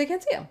 because they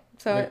can't see him.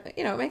 So,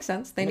 it makes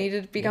sense. They need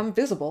to become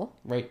visible.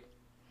 Right.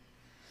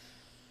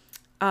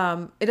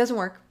 It doesn't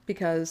work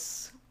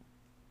because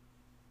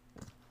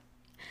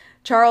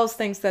Charles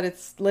thinks that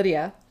it's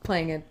Lydia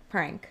playing a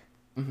prank.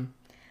 Mm-hmm.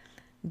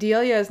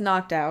 Delia is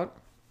knocked out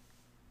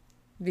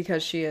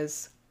because she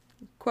is,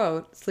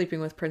 quote, sleeping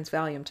with Prince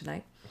Valium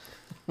tonight.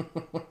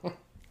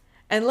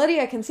 And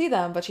Lydia can see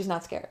them, but she's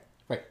not scared.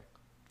 Right.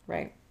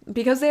 Right.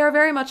 Because they are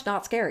very much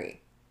not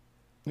scary.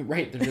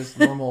 Right. They're just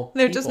normal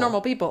They're just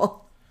normal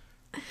people.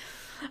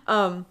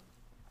 But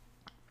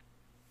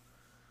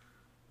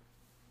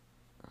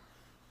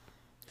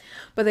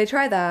they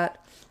try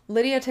that.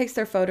 Lydia takes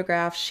their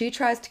photographs. She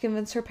tries to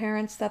convince her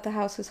parents that the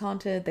house is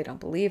haunted. They don't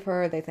believe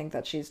her. They think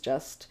that she's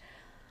just,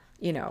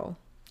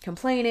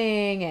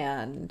 complaining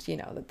and,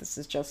 that this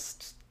is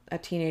just a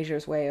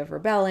teenager's way of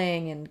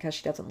rebelling, and because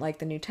she doesn't like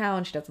the new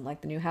town, she doesn't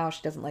like the new house,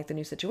 she doesn't like the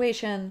new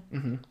situation.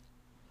 Mm-hmm.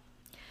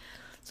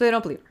 So they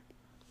don't believe her.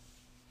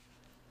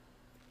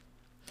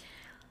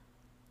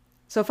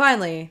 So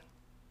finally,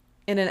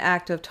 in an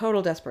act of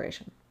total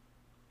desperation,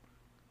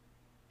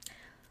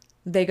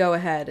 they go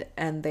ahead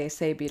and they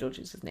say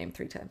Beetlejuice's name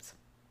 3 times.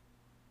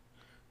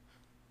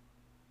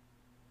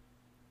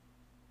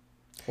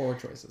 Poor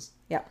choices.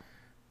 Yeah.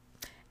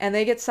 And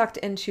they get sucked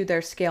into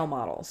their scale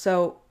model.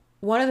 So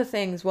one of the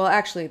things, well,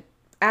 actually,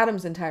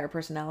 Adam's entire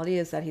personality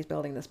is that he's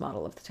building this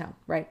model of the town,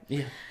 right?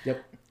 Yeah.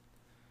 Yep.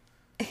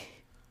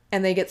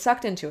 And they get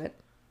sucked into it.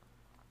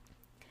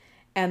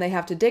 And they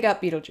have to dig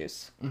up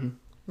Beetlejuice. Mm-hmm.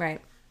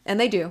 Right. And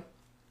they do.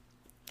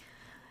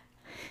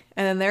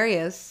 And then there he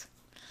is.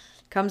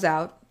 Comes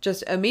out.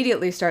 Just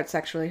immediately starts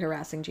sexually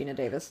harassing Gina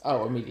Davis.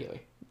 Oh,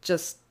 immediately.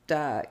 Just,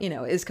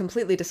 is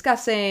completely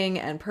disgusting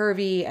and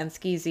pervy and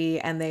skeezy.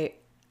 And they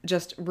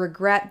just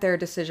regret their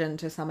decision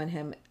to summon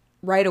him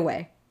right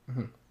away.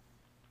 Mm-hmm.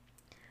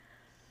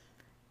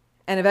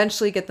 And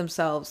eventually get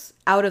themselves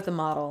out of the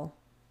model,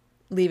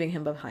 leaving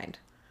him behind.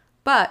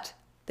 But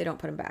they don't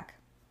put him back.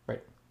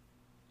 Right.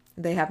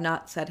 They have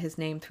not said his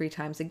name 3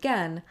 times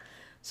again,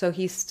 so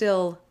he's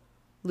still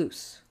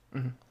loose.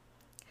 Mm-hmm.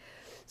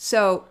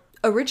 So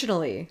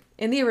originally,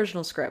 in the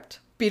original script,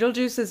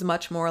 Beetlejuice is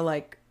much more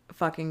like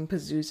fucking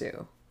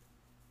Pazuzu,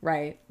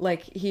 right?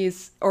 Like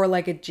or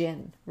like a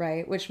djinn,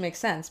 right? Which makes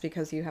sense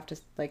because you have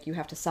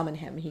to summon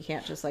him. He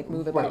can't just like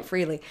move about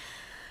freely.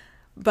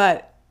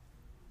 But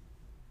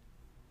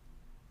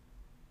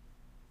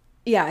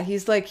yeah,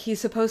 he's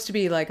supposed to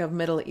be like of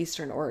Middle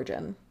Eastern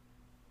origin.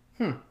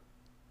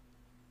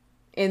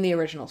 In the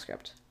original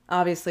script.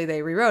 Obviously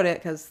they rewrote it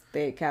because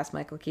they cast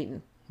Michael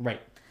Keaton.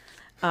 Right.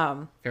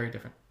 Very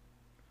different.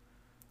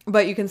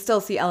 But you can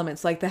still see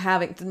elements like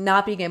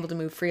not being able to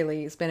move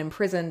freely. He's been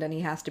imprisoned and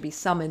he has to be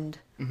summoned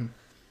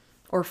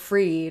or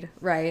freed,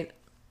 right?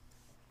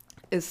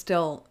 Is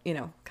still,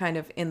 kind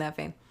of in that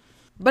vein.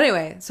 But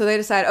anyway, so they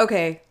decide,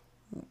 okay,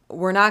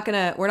 we're not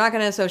gonna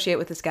associate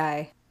with this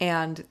guy,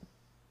 and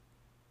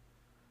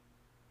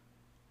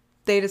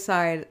they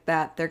decide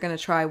that they're gonna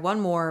try one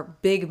more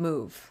big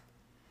move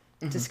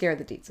to scare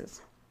the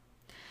Deetzes.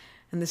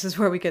 And this is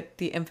where we get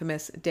the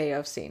infamous Day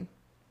of scene.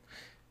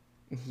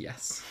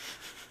 Yes.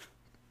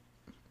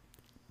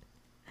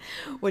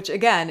 Which,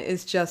 again,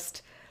 is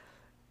just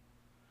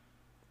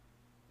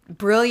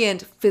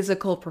brilliant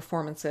physical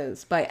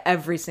performances by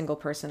every single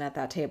person at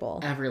that table.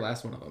 Every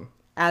last one of them.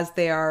 As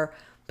they are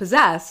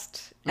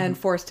possessed and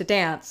forced to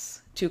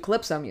dance to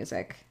calypso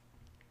music.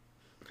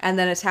 And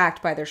then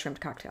attacked by their shrimp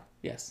cocktail.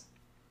 Yes.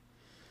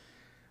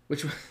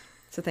 Which was...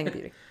 It's a thing of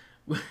beauty.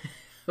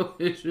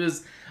 Which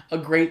was a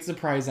great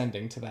surprise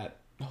ending to that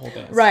whole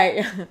dance.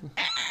 Right.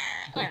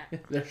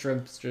 Their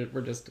shrimps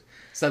were just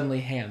suddenly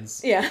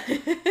hands. Yeah.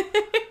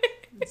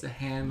 It's a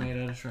hand made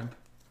out of shrimp.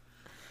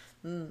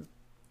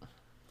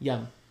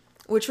 Yum.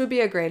 Which would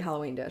be a great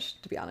Halloween dish,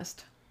 to be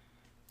honest.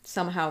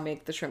 Somehow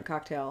make the shrimp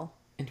cocktail...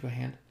 Into a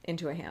hand?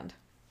 Into a hand.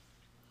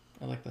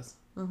 I like this.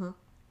 Mm-hmm.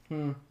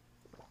 We're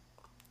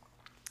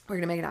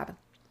going to make it happen.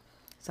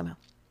 Somehow.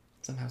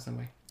 Somehow, some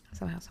way.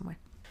 Somehow, some way.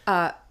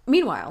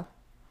 Meanwhile,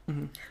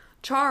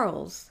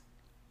 Charles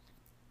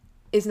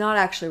is not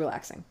actually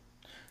relaxing.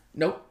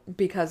 Nope.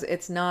 Because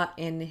it's not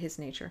in his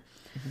nature.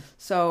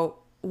 So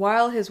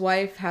while his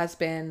wife has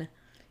been,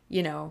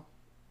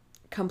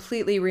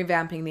 completely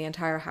revamping the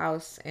entire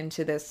house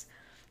into this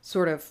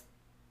sort of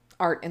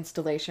art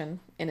installation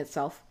in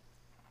itself,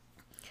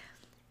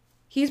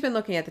 he's been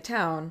looking at the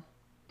town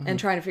and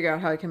trying to figure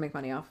out how he can make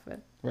money off of it.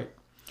 Right.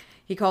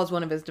 He calls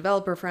one of his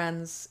developer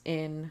friends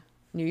in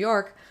New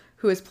York,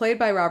 who is played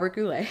by Robert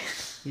Goulet.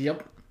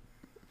 Yep.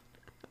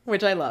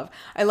 Which I love.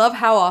 I love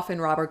how often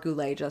Robert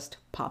Goulet just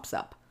pops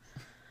up.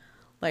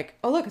 Like,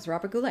 oh look, it's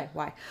Robert Goulet.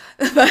 Why?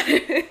 But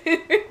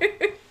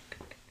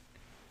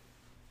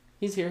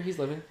he's here. He's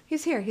living.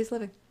 He's here. He's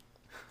living.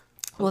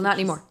 Well, not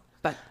anymore,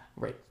 but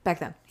right back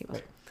then he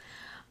was.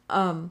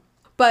 Right.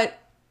 But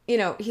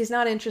he's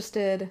not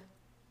interested.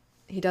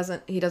 He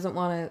doesn't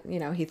want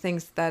to. He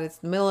thinks that it's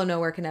the middle of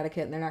nowhere,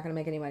 Connecticut, and they're not going to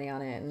make any money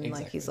on it. And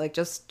exactly. like he's like,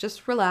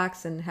 just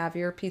relax and have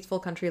your peaceful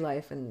country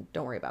life, and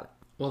don't worry about it.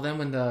 Well, then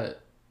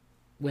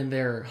when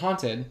they're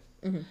haunted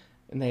and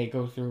they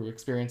go through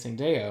experiencing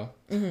Deo.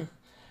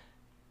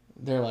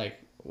 They're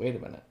like, wait a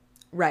minute.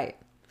 Right.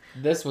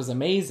 This was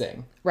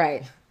amazing.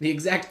 Right. The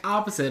exact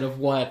opposite of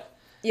what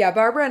Yeah,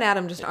 Barbara and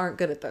Adam just aren't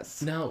good at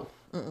this. No.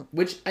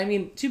 Which, I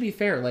mean, to be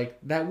fair, like,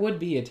 that would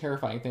be a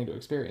terrifying thing to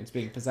experience,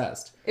 being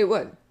possessed. It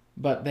would.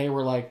 But they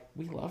were like,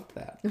 we loved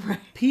that. Right.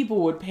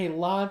 People would pay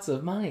lots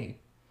of money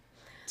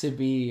to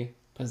be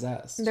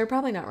possessed. They're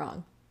probably not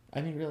wrong. I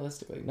mean,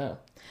 realistically, no.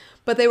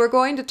 But they were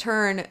going to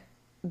turn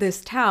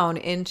this town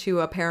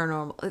into a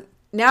paranormal...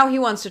 Now he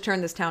wants to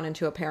turn this town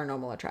into a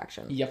paranormal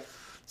attraction. Yep.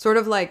 Sort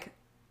of like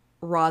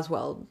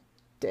Roswell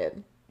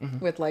did.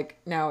 With, like,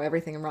 now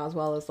everything in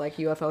Roswell is, like,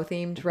 UFO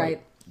themed,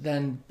 right? But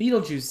then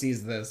Beetlejuice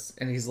sees this,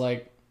 and he's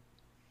like,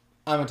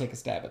 I'm going to take a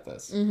stab at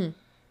this.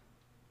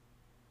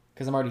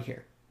 Because I'm already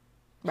here.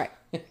 Right.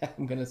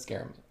 I'm going to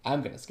scare him.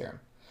 I'm going to scare him.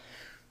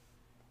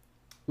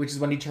 Which is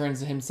when he turns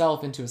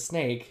himself into a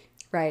snake.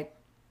 Right.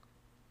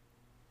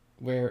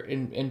 Where,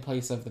 in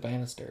place of the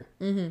banister.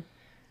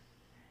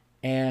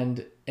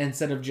 And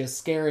instead of just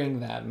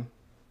scaring them,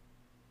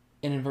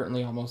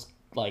 inadvertently almost,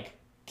 like,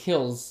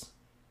 kills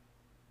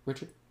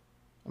Richard?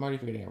 I'm already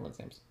forgetting everyone's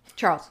names.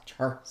 Charles.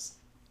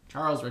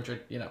 Charles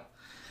Richard, you know.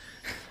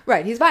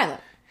 Right, he's violent.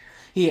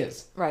 He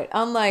is. Right.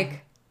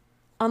 Unlike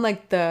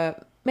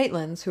the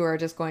Maitlands, who are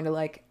just going to,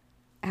 like,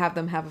 have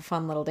them have a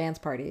fun little dance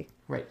party.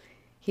 Right.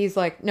 He's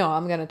like, no,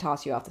 I'm going to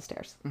toss you off the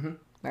stairs.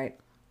 Right.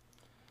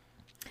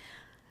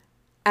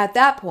 At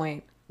that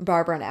point,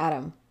 Barbara and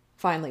Adam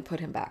finally put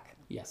him back.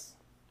 Yes.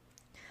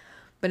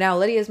 But now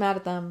Lydia's mad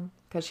at them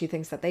because she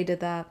thinks that they did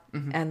that.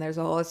 And it's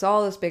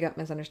all this big up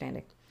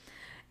misunderstanding.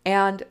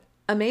 And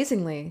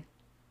amazingly,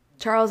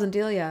 Charles and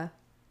Delia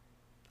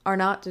are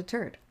not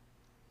deterred.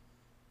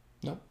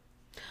 No.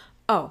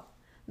 Oh,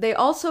 they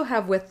also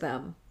have with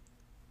them,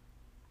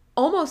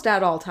 almost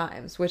at all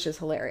times, which is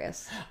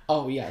hilarious,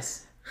 Oh,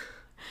 yes.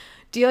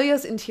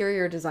 Delia's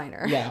interior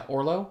designer. Yeah,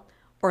 Ortho,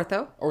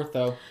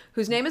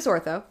 Whose name is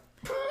Ortho.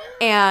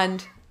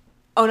 And,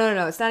 oh,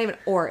 no, it's not even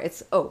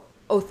it's Otho.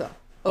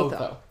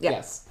 Otho. Yeah.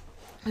 Yes.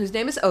 Whose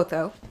name is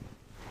Otho.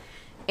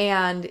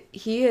 And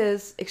he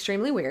is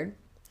extremely weird.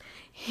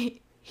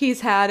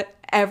 He's had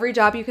every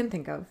job you can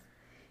think of,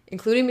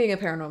 including being a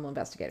paranormal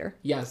investigator.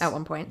 Yes. At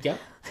one point. Yep.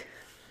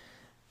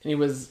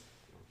 And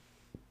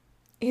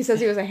He says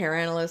he was a hair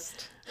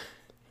analyst.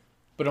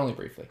 But only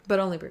briefly.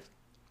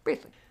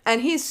 Briefly.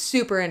 And he's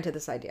super into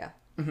this idea,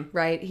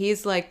 right?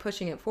 He's like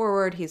pushing it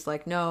forward. He's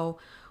like, no,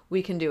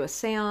 we can do a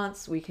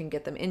seance. We can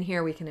get them in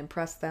here. We can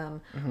impress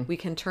them. We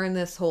can turn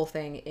this whole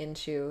thing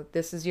into,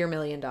 this is your $1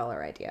 million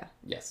idea.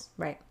 Yes.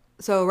 Right.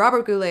 So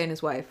Robert Goulet and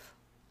his wife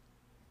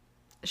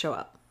show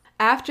up.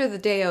 After the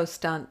Deo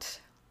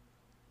stunt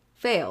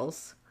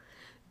fails,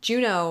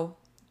 Juno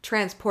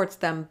transports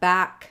them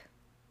back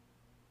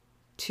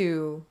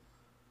to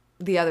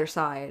the other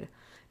side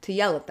to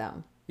yell at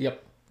them.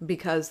 Yep.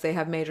 Because they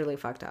have majorly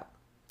fucked up.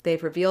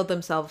 They've revealed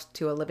themselves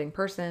to a living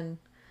person.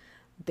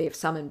 They've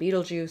summoned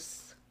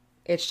Beetlejuice.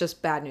 It's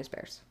just bad news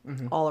bears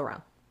all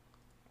around.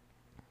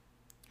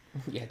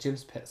 Yeah,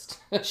 Jim's pissed.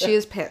 She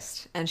is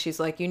pissed. And she's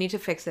like, you need to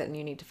fix it and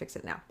you need to fix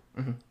it now.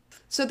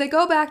 So they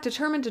go back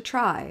determined to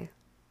try,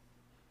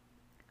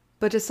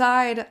 but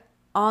decide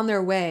on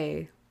their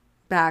way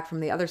back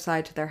from the other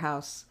side to their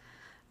house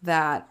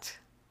that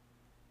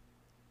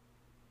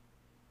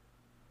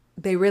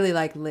they really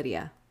like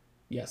Lydia.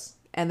 Yes.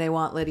 And they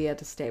want Lydia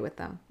to stay with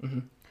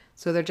them.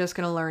 So they're just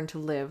going to learn to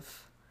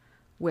live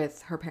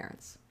with her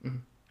parents.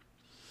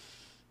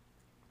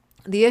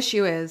 The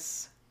issue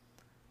is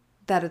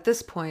that at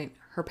this point,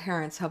 her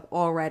parents have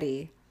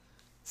already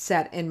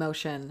set in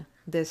motion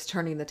this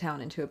turning the town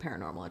into a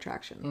paranormal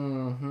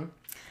attraction.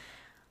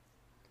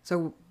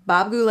 So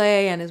Bob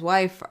Goulet and his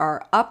wife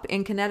are up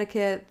in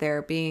Connecticut.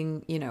 They're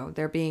being,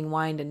 they're being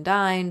wined and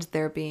dined.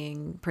 They're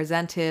being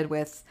presented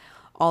with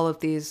all of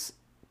these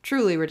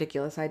truly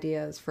ridiculous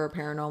ideas for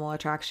paranormal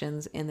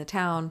attractions in the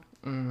town.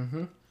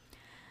 And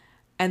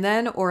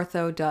then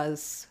Ortho,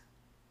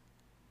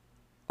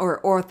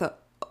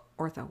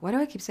 why do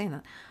I keep saying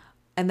that?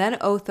 And then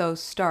Otho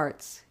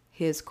starts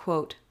his,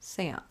 quote,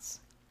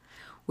 seance,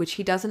 which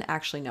he doesn't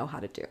actually know how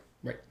to do.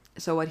 Right.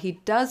 So what he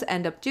does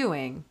end up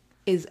doing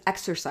is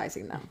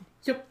exorcising them.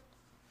 Yep.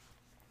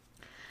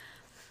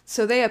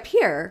 So they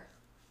appear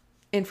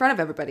in front of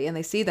everybody and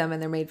they see them and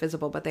they're made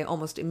visible, but they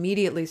almost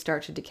immediately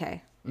start to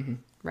decay.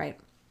 Right.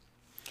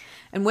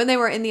 And when they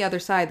were in the other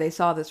side, they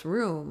saw this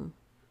room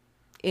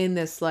in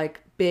this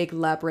like big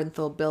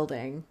labyrinthal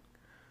building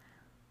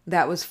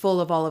that was full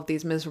of all of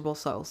these miserable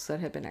souls that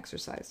had been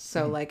exorcised.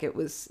 So like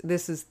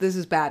this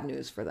is bad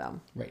news for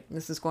them. Right.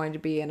 This is going to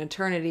be an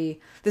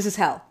eternity. This is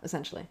hell,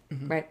 essentially.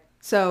 Right.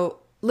 So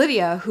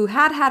Lydia, who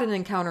had an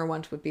encounter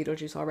once with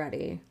Beetlejuice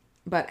already,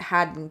 but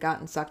hadn't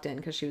gotten sucked in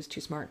because she was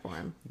too smart for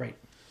him. Right.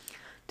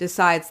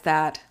 Decides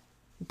that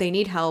they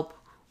need help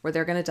or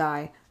they're going to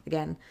die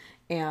again.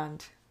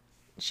 And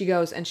she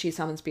goes and she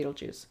summons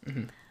Beetlejuice.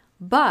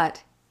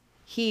 But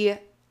he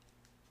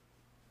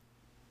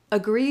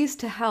agrees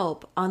to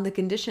help on the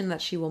condition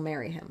that she will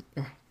marry him.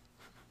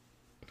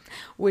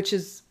 Which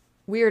is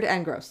weird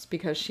and gross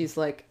because she's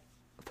like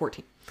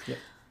 14. Yep.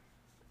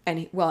 And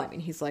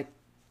he's like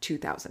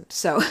 2000.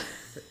 So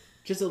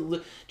Just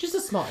just a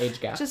small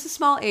age gap. Just a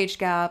small age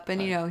gap,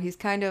 and you know, he's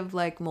kind of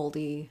like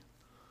moldy.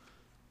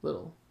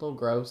 Little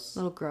gross. A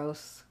little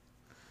gross.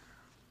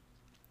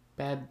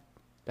 Bad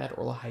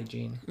oral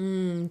hygiene.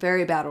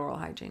 Very bad oral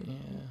hygiene.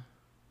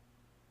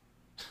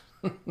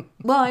 Yeah.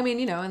 Well, I mean,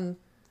 you know, and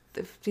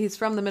if he's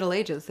from the Middle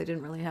Ages, they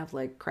didn't really have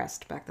like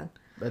Crest back then.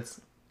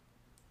 That's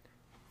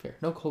fair.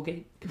 No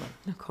Colgate? Come on.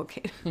 No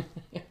Colgate.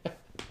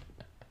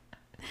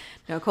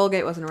 No,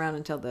 Colgate wasn't around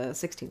until the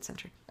 16th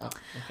century. Oh, okay,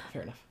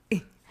 fair enough.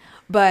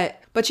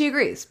 But she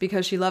agrees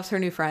because she loves her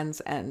new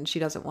friends and she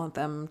doesn't want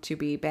them to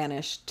be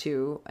banished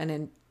to an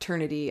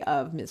eternity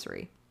of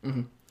misery.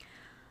 Mm-hmm.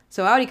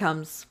 So out he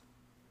comes.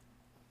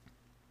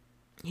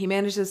 He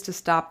manages to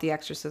stop the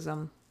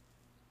exorcism.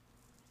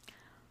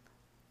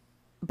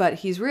 But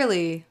he's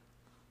really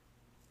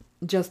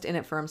just in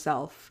it for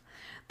himself.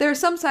 There's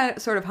some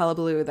sort of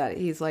hullabaloo that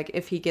he's like,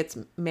 if he gets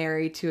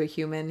married to a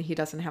human, he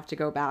doesn't have to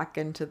go back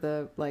into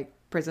the like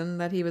prison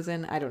that he was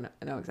in. I don't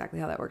know exactly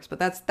how that works, but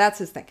that's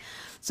his thing.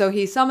 So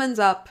he summons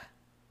up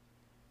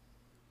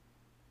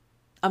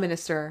a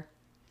minister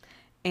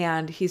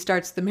and he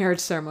starts the marriage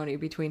ceremony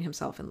between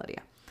himself and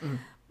Lydia. Mm.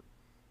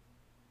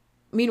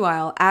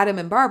 Meanwhile, Adam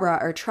and Barbara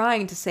are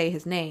trying to say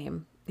his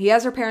name. He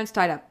has her parents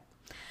tied up.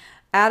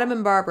 Adam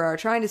and Barbara are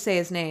trying to say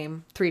his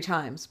name 3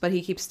 times, but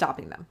he keeps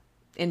stopping them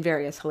in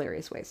various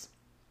hilarious ways.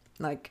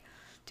 Like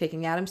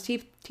taking Adam's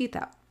teeth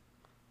out.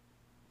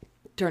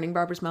 Turning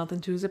Barbara's mouth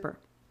into a zipper.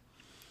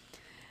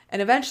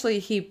 And eventually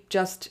he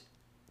just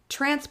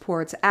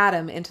transports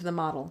Adam into the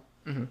model.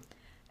 Mm-hmm.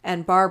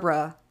 And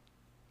Barbara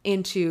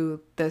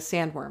into the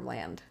sandworm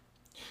land.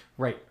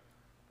 Right.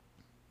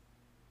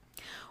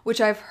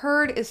 Which I've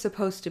heard is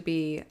supposed to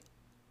be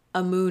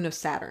a moon of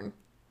Saturn.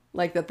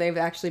 Like that they've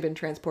actually been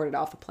transported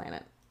off the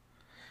planet.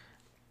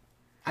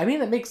 I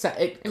mean, it makes sense.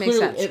 It makes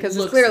sense because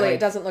it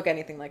doesn't look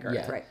anything like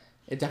Earth, right?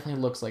 It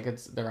definitely looks like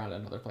they're on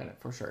another planet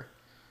for sure.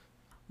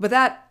 But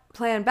that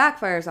plan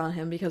backfires on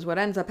him because what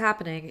ends up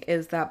happening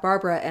is that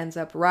Barbara ends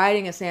up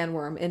riding a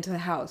sandworm into the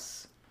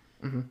house,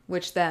 mm-hmm.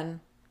 which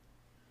then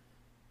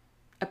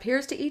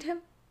appears to eat him.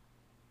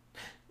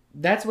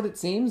 That's what it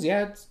seems.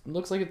 Yeah, it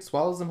looks like it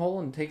swallows him whole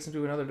and takes him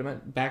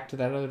to back to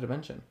that other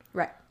dimension.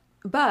 Right.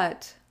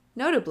 But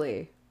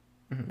notably,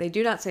 mm-hmm. they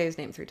do not say his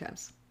name 3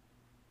 times.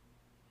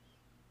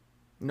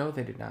 No,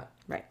 they do not.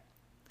 Right.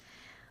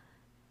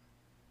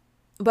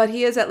 But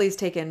he is at least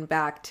taken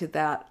back to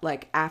that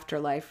like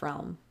afterlife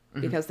realm.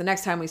 Mm-hmm. Because the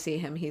next time we see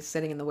him, he's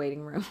sitting in the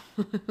waiting room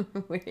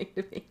waiting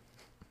to be.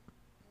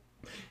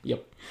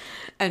 Yep.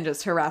 And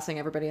just harassing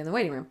everybody in the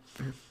waiting room,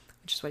 mm-hmm.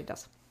 which is what he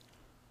does.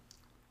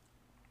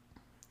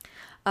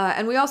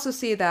 And we also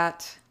see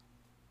that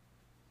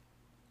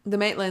the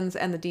Maitlands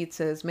and the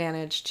Dietzes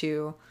manage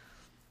to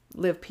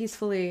live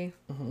peacefully,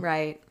 mm-hmm.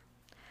 right?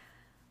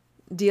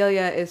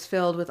 Delia is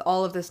filled with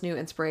all of this new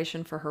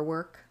inspiration for her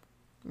work,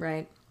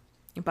 right?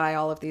 By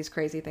all of these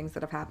crazy things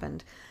that have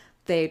happened.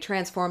 They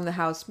transform the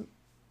house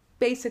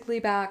basically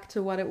back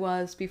to what it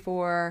was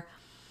before.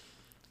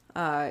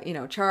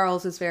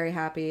 Charles is very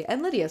happy,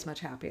 and Lydia's much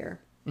happier.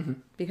 Mm-hmm.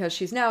 Because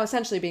she's now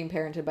essentially being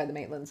parented by the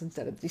Maitlands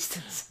instead of the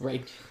Dietzes.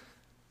 Right.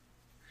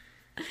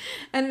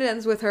 And it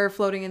ends with her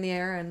floating in the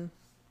air and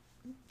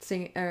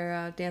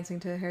dancing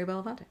to Harry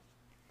Belafonte.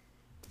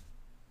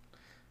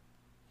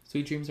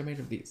 Sweet dreams are made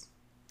of these.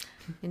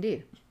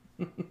 Indeed.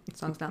 The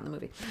song's not in the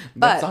movie.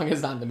 That song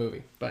is not in the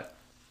movie, but...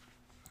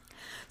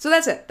 So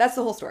that's it. That's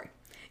the whole story.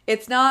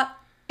 It's not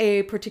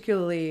a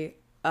particularly,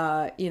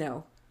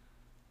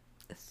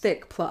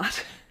 thick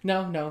plot.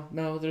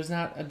 No. There's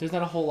not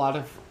a whole lot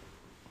of...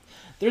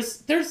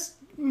 There's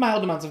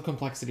mild amounts of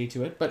complexity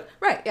to it, but...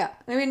 Right, yeah.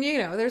 I mean,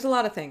 there's a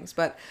lot of things,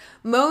 but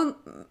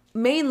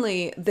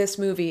mainly this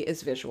movie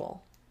is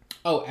visual.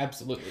 Oh,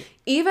 absolutely.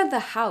 Even the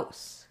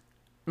house.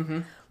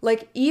 Mm-hmm.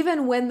 Like,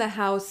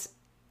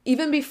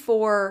 even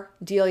before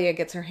Delia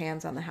gets her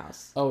hands on the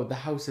house. Oh, the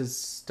house is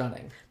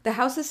stunning. The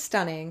house is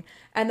stunning,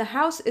 and the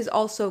house is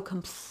also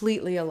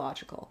completely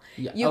illogical.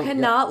 Yeah. You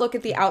cannot look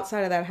at the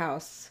outside of that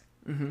house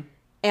mm-hmm.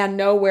 and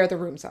know where the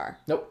rooms are.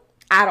 Nope.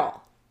 At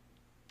all.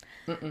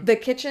 Mm-mm. The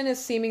kitchen is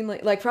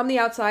seemingly, like, from the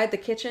outside, the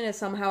kitchen is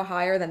somehow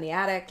higher than the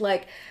attic.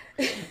 Like...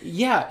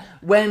 Yeah.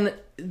 When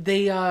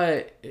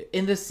they,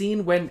 in the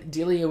scene when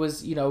Delia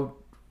was,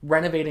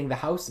 renovating the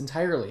house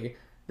entirely,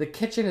 the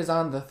kitchen is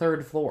on the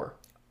 3rd floor.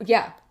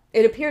 Yeah.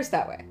 It appears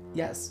that way.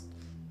 Yes.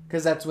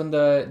 Because that's when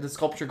the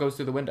sculpture goes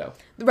through the window.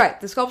 Right.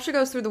 The sculpture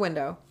goes through the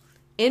window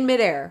in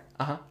midair.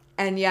 Uh-huh.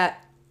 And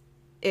yet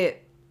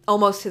it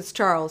almost hits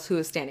Charles, who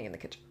is standing in the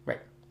kitchen. Right.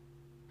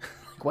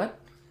 Like, what?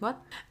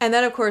 And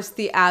then, of course,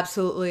 the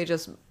absolutely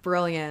just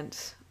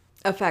brilliant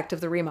effect of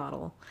the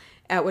remodel,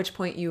 at which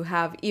point you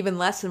have even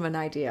less of an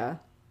idea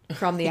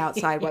from the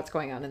outside what's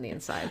going on in the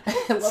inside.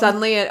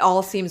 Suddenly it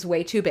all seems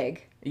way too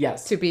big.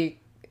 Yes. To be,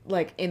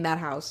 like, in that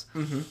house.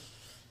 Mm-hmm.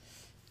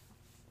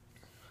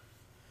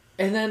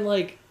 And then,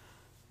 like,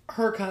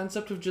 her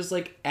concept of just,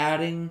 like,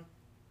 adding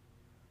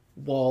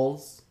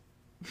walls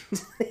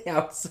to the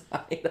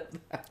outside of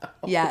the house.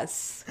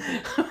 Yes.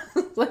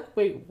 Like,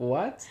 wait,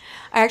 what?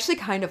 I actually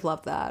kind of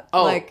love that.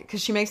 Oh. Like,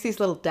 because she makes these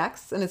little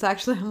decks, and it's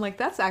actually, I'm like,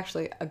 that's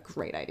actually a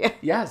great idea.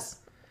 Yes.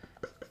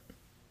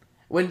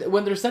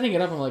 When they're setting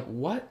it up, I'm like,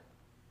 what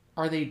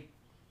are they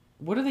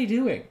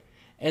doing?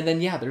 And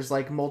then, yeah, there's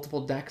like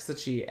multiple decks that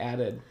she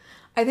added.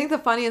 I think the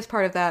funniest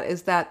part of that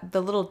is that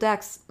the little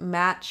decks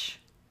match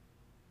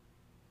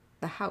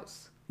the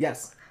house.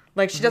 Yes.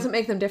 Like, she doesn't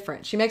make them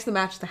different. She makes them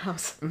match the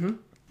house. Mm-hmm.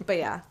 But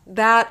yeah,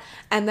 that,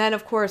 and then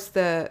of course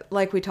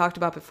like we talked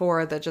about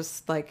before, the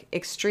just like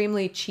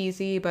extremely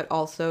cheesy, but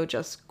also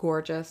just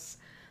gorgeous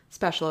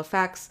special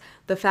effects.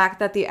 The fact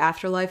that the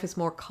afterlife is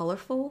more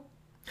colorful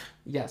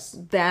Yes.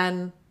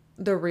 than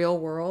the real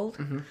world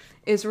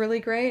is really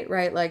great,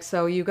 right? Like,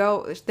 so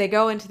they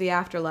go into the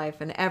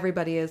afterlife and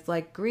everybody is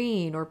like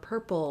green or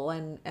purple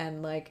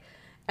and like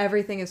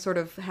everything is sort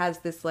of has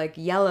this like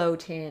yellow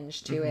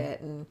tinge to it.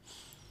 And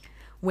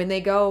when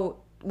they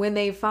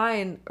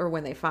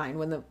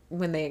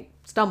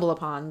stumble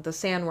upon the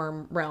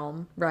sandworm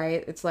realm,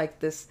 right? It's like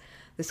this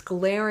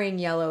glaring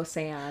yellow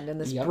sand and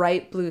this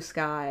bright blue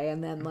sky,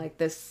 and then like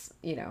this,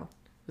 Isn't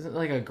it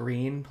like a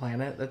green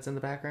planet that's in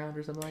the background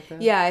or something like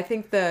that? Yeah, I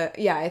think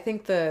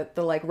the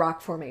like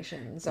rock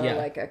formations are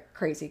like a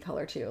crazy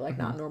color too, like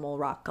not normal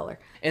rock color.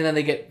 And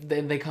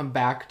then they come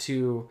back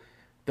to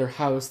their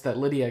house that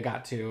Lydia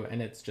got to,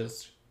 and it's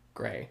just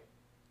gray.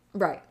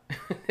 Right.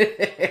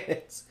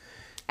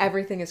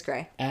 Everything is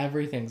gray.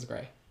 Everything's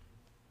gray.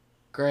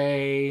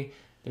 Gray.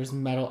 There's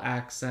metal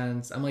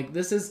accents. I'm like,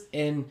 this is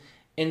in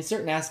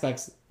certain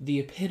aspects the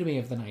epitome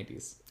of the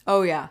 90s.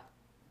 Oh yeah.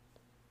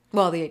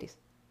 Well, the 80s.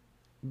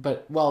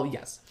 But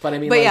yes. But I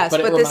mean, but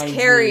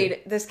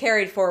this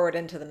carried forward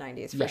into the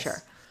 90s for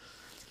sure.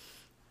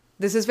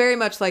 This is very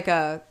much like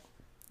a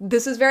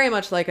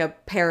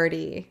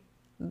parody.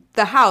 What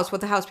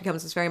the house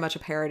becomes is very much a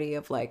parody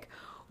of like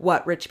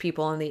what rich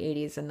people in the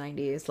 80s and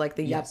 90s, like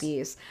the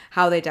yuppies,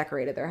 how they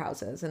decorated their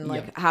houses, and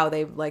like how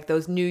they like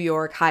those New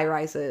York high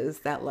rises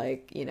that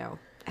like,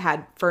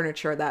 had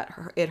furniture that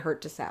it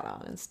hurt to sit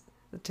on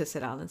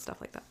and stuff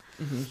like that.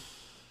 Mm-hmm.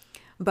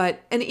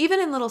 But, and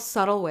even in little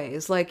subtle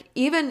ways, like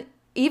even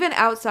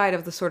outside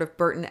of the sort of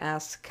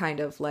Burton-esque kind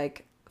of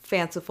like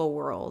fanciful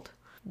world,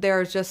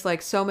 there's just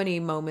like so many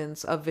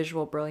moments of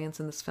visual brilliance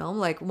in this film.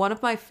 Like one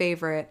of my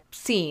favorite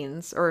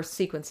scenes or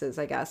sequences,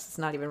 I guess, it's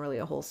not even really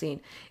a whole scene,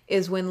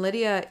 is when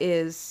Lydia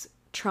is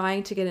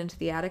trying to get into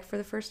the attic for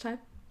the first time.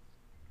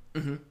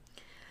 Mm-hmm.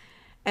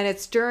 And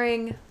it's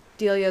during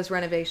Delia's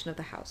renovation of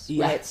the house,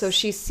 right? So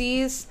she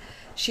sees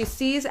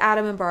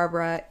Adam and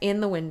Barbara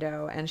in the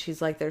window, and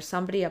she's like, there's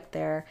somebody up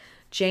there.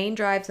 Jane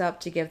drives up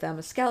to give them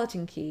a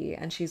skeleton key,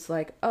 and she's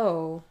like,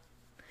 oh,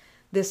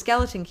 this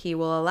skeleton key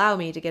will allow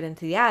me to get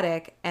into the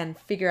attic and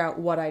figure out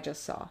what I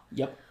just saw.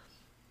 Yep.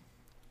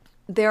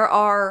 There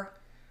are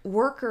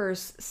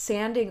workers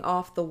sanding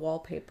off the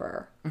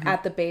wallpaper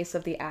at the base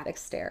of the attic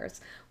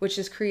stairs, which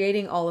is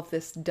creating all of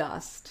this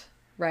dust,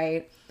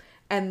 right?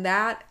 And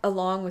that,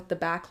 along with the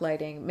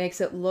backlighting,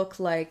 makes it look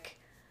like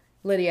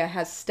Lydia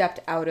has stepped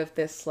out of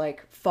this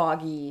like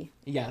foggy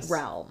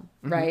realm,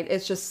 right?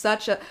 It's just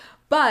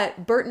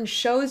but Burton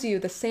shows you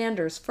the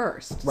sanders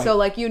first. Right. So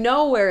like,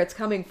 where it's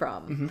coming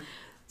from. Mm-hmm.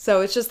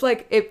 So it's just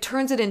like, it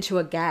turns it into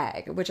a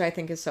gag, which I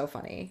think is so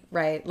funny,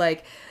 right?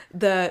 Like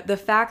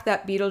the fact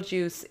that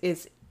Beetlejuice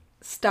is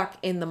stuck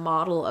in the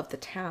model of the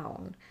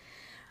town,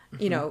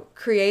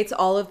 creates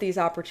all of these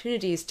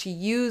opportunities to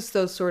use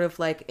those sort of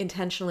like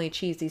intentionally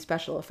cheesy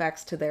special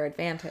effects to their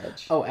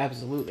advantage. Oh,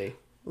 absolutely.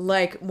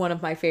 Like one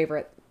of my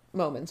favorite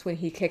moments when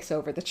he kicks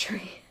over the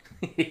tree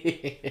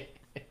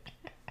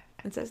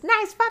and says,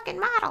 "Nice fucking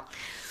model."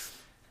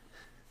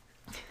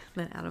 And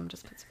then Adam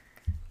just puts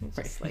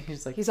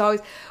he's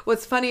always,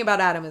 what's funny about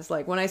Adam is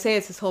like, when I say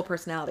it's his whole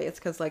personality, it's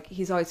because like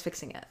he's always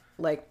fixing it.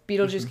 Like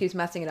Beetlejuice keeps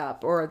messing it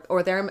up, or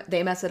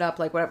they mess it up,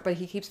 like whatever, but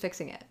he keeps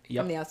fixing it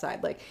from the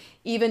outside. Like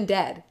even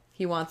dead,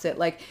 he wants it.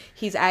 Like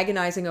he's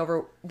agonizing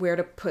over where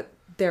to put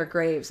their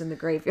graves in the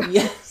graveyard.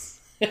 Yes.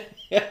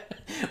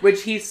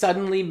 Which he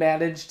suddenly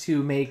managed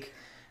to make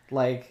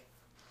like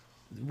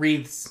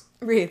wreaths.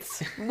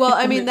 Well,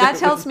 I mean, that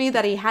tells me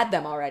that he had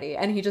them already,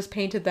 and he just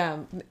painted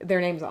their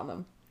names on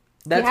them.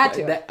 He had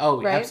to.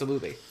 Right?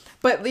 Absolutely.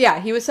 But yeah,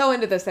 he was so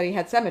into this that he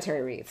had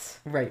cemetery wreaths.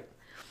 Right.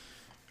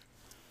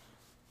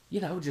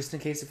 Just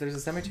in case if there's a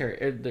cemetery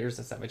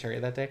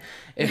that day.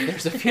 If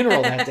there's a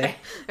funeral that day.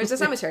 There's a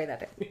cemetery that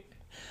day.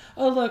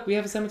 Oh, look, we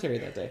have a cemetery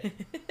that day.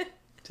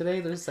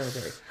 Today, there's a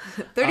cemetery.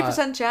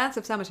 30% chance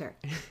of cemetery.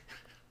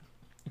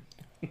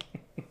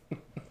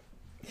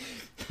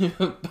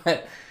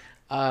 But,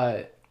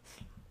 I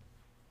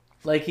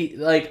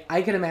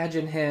can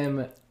imagine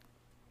him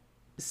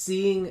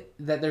seeing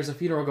that there's a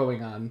funeral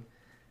going on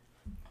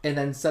and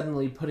then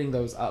suddenly putting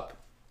those up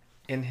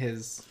in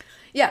his...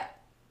 Yeah,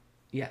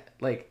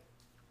 like...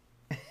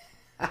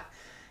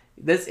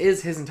 This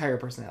is his entire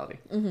personality.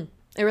 Mm-hmm.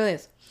 It really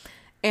is.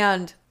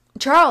 And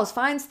Charles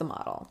finds the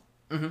model.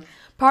 Mm-hmm.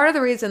 Part of the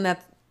reason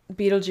that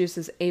Beetlejuice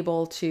is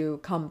able to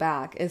come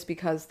back is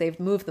because they've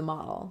moved the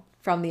model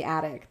from the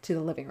attic to the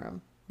living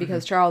room,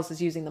 because Charles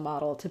is using the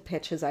model to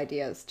pitch his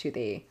ideas to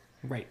the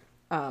Right.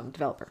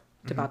 developer,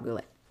 to Bob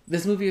Goulet.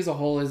 This movie as a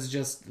whole is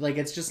just like,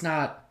 it's just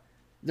not,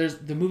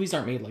 the movies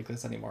aren't made like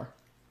this anymore.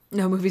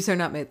 No, movies are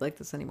not made like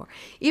this anymore.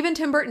 Even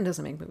Tim Burton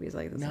doesn't make movies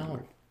like this No.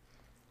 anymore.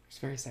 It's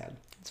very sad.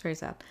 It's very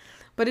sad.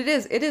 But it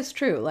is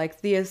true.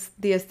 Like the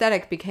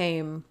aesthetic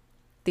became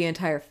the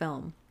entire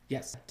film.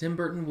 Yes. Tim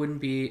Burton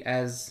wouldn't be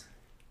as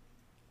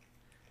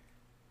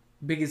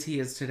big as he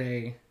is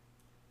today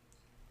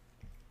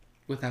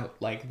without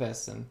like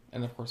this and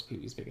of course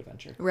Pee-wee's Big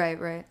Adventure.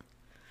 Right.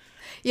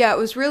 Yeah, it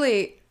was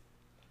really...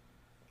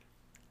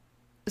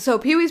 So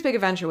Pee-wee's Big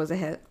Adventure was a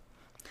hit.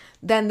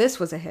 Then this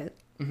was a hit.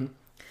 Mm-hmm.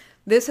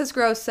 This has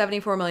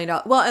grossed $74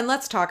 million. Well, and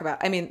let's talk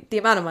about, I mean, the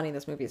amount of money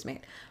this movie has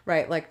made,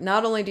 right? Like,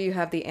 not only do you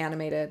have the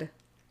animated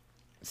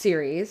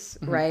series,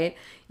 right?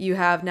 You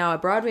have now a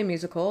Broadway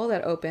musical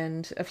that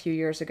opened a few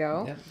years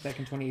ago. Yeah, back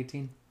in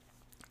 2018.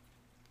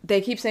 They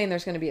keep saying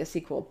there's going to be a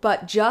sequel,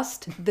 but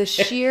just the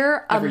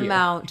sheer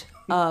amount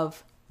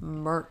of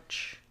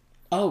merch.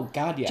 Oh,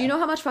 God, yeah. Do you know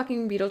how much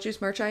fucking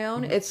Beetlejuice merch I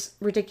own? It's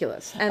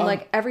ridiculous. And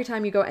like every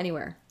time you go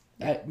anywhere.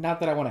 Not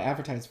that I want to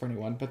advertise for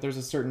anyone, but there's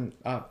a certain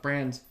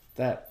brand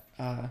that,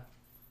 how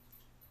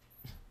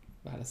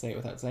to say it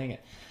without saying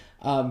it.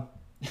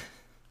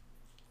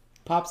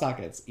 Pop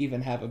Sockets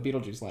even have a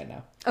Beetlejuice line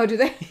now. Oh, do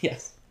they?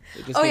 Yes.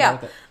 They just Oh, came out yeah.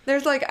 with it.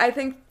 There's like, I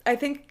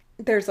think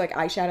there's like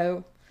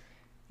eyeshadow.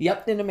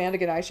 Yep. Didn't Amanda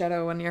get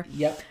eyeshadow one year?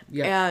 Yep.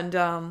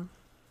 And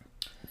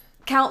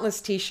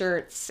countless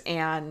t-shirts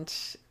and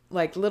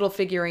like little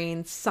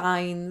figurines,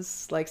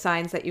 signs, like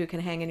signs that you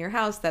can hang in your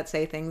house that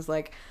say things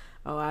like,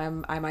 oh,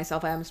 I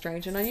myself am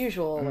strange and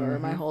unusual, or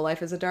my whole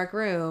life is a dark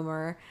room,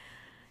 or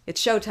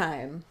it's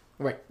showtime.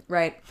 Right.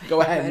 Go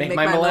Go ahead, make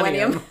my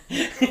millennium.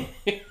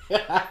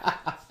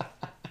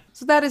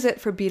 So that is it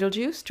for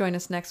Beetlejuice. Join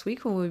us next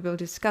week when we'll be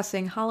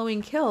discussing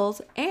Halloween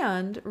Kills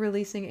and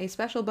releasing a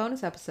special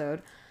bonus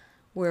episode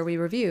where we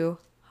review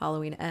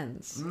Halloween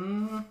Ends,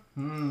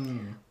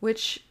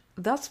 which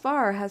thus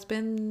far has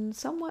been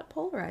somewhat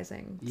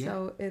polarizing. Yeah.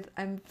 So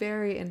I'm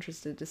very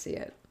interested to see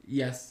it.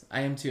 Yes,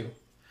 I am too.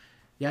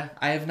 Yeah,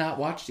 I have not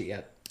watched it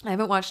yet. I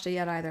haven't watched it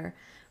yet either,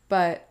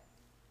 but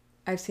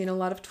I've seen a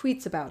lot of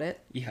tweets about it.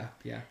 Yeah.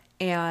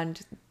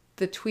 And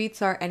the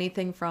tweets are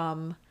anything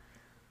from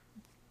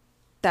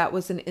that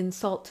was an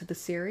insult to the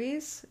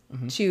series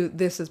to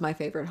this is my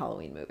favorite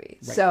Halloween movie.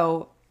 Right.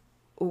 So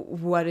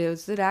what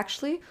is it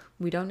actually?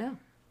 We don't know.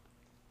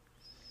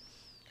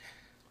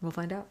 We'll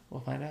find out.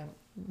 We'll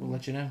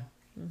let you know.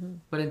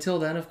 But until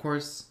then, of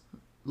course,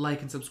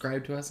 like and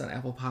subscribe to us on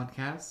Apple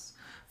Podcasts.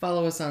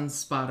 Follow us on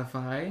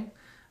Spotify.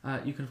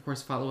 You can, of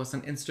course, follow us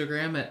on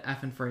Instagram at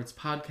Effin' Frights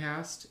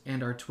Podcast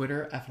and our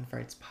Twitter, Effin'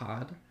 Frights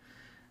Pod.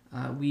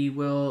 We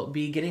will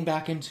be getting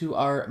back into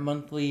our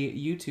monthly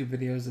YouTube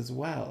videos as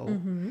well.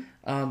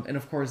 And,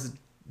 of course,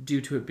 due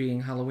to it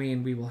being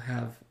Halloween, we will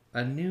have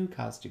a new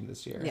costume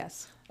this year.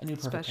 Yes. A new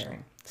perfect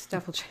pairing.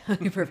 Stuffle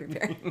new perfect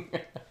pairing.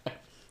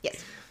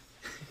 Yes.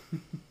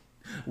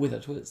 With a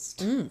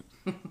twist. And,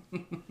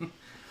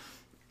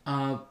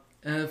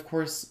 of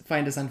course,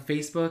 find us on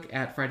Facebook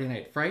at Friday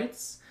Night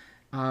Frights.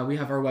 We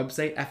have our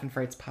website,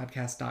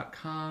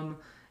 effinfrightspodcast.com.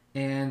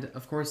 And,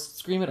 of course,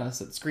 scream at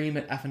us at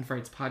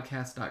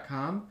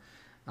scream@effinfrightspodcast.com.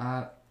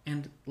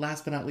 And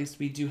last but not least,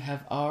 we do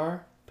have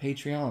our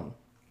Patreon,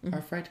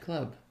 our Fright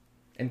Club.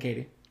 And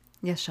Katie,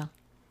 Yes, Sean.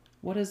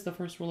 what is the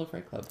first rule of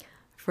Fright Club?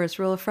 First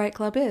rule of Fright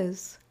Club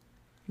is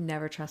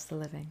never trust the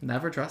living.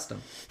 Never trust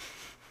them.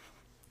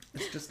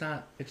 It's just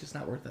not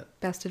worth it.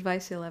 Best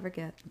advice you'll ever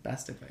get.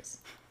 Best advice.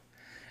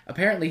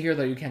 Apparently here,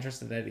 though, you can't trust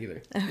the dead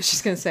either. I was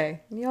just going to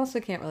say, you also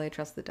can't really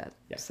trust the dead.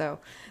 Yeah. So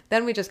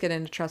then we just get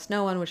into Trust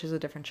No One, which is a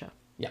different show.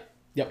 Yeah.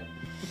 Yep.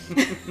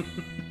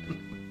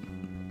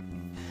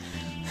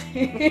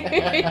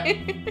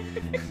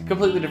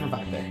 Completely different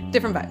vibe there.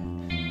 Different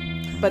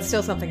vibe. But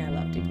still something I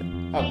love deeply.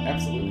 Oh,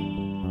 absolutely.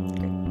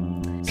 Great.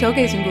 So,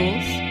 Gays and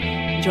Ghouls,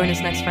 join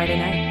us next Friday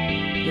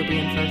night. You'll be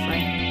in for a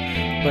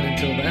fright. But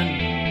until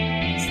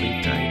then,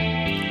 sleep tight.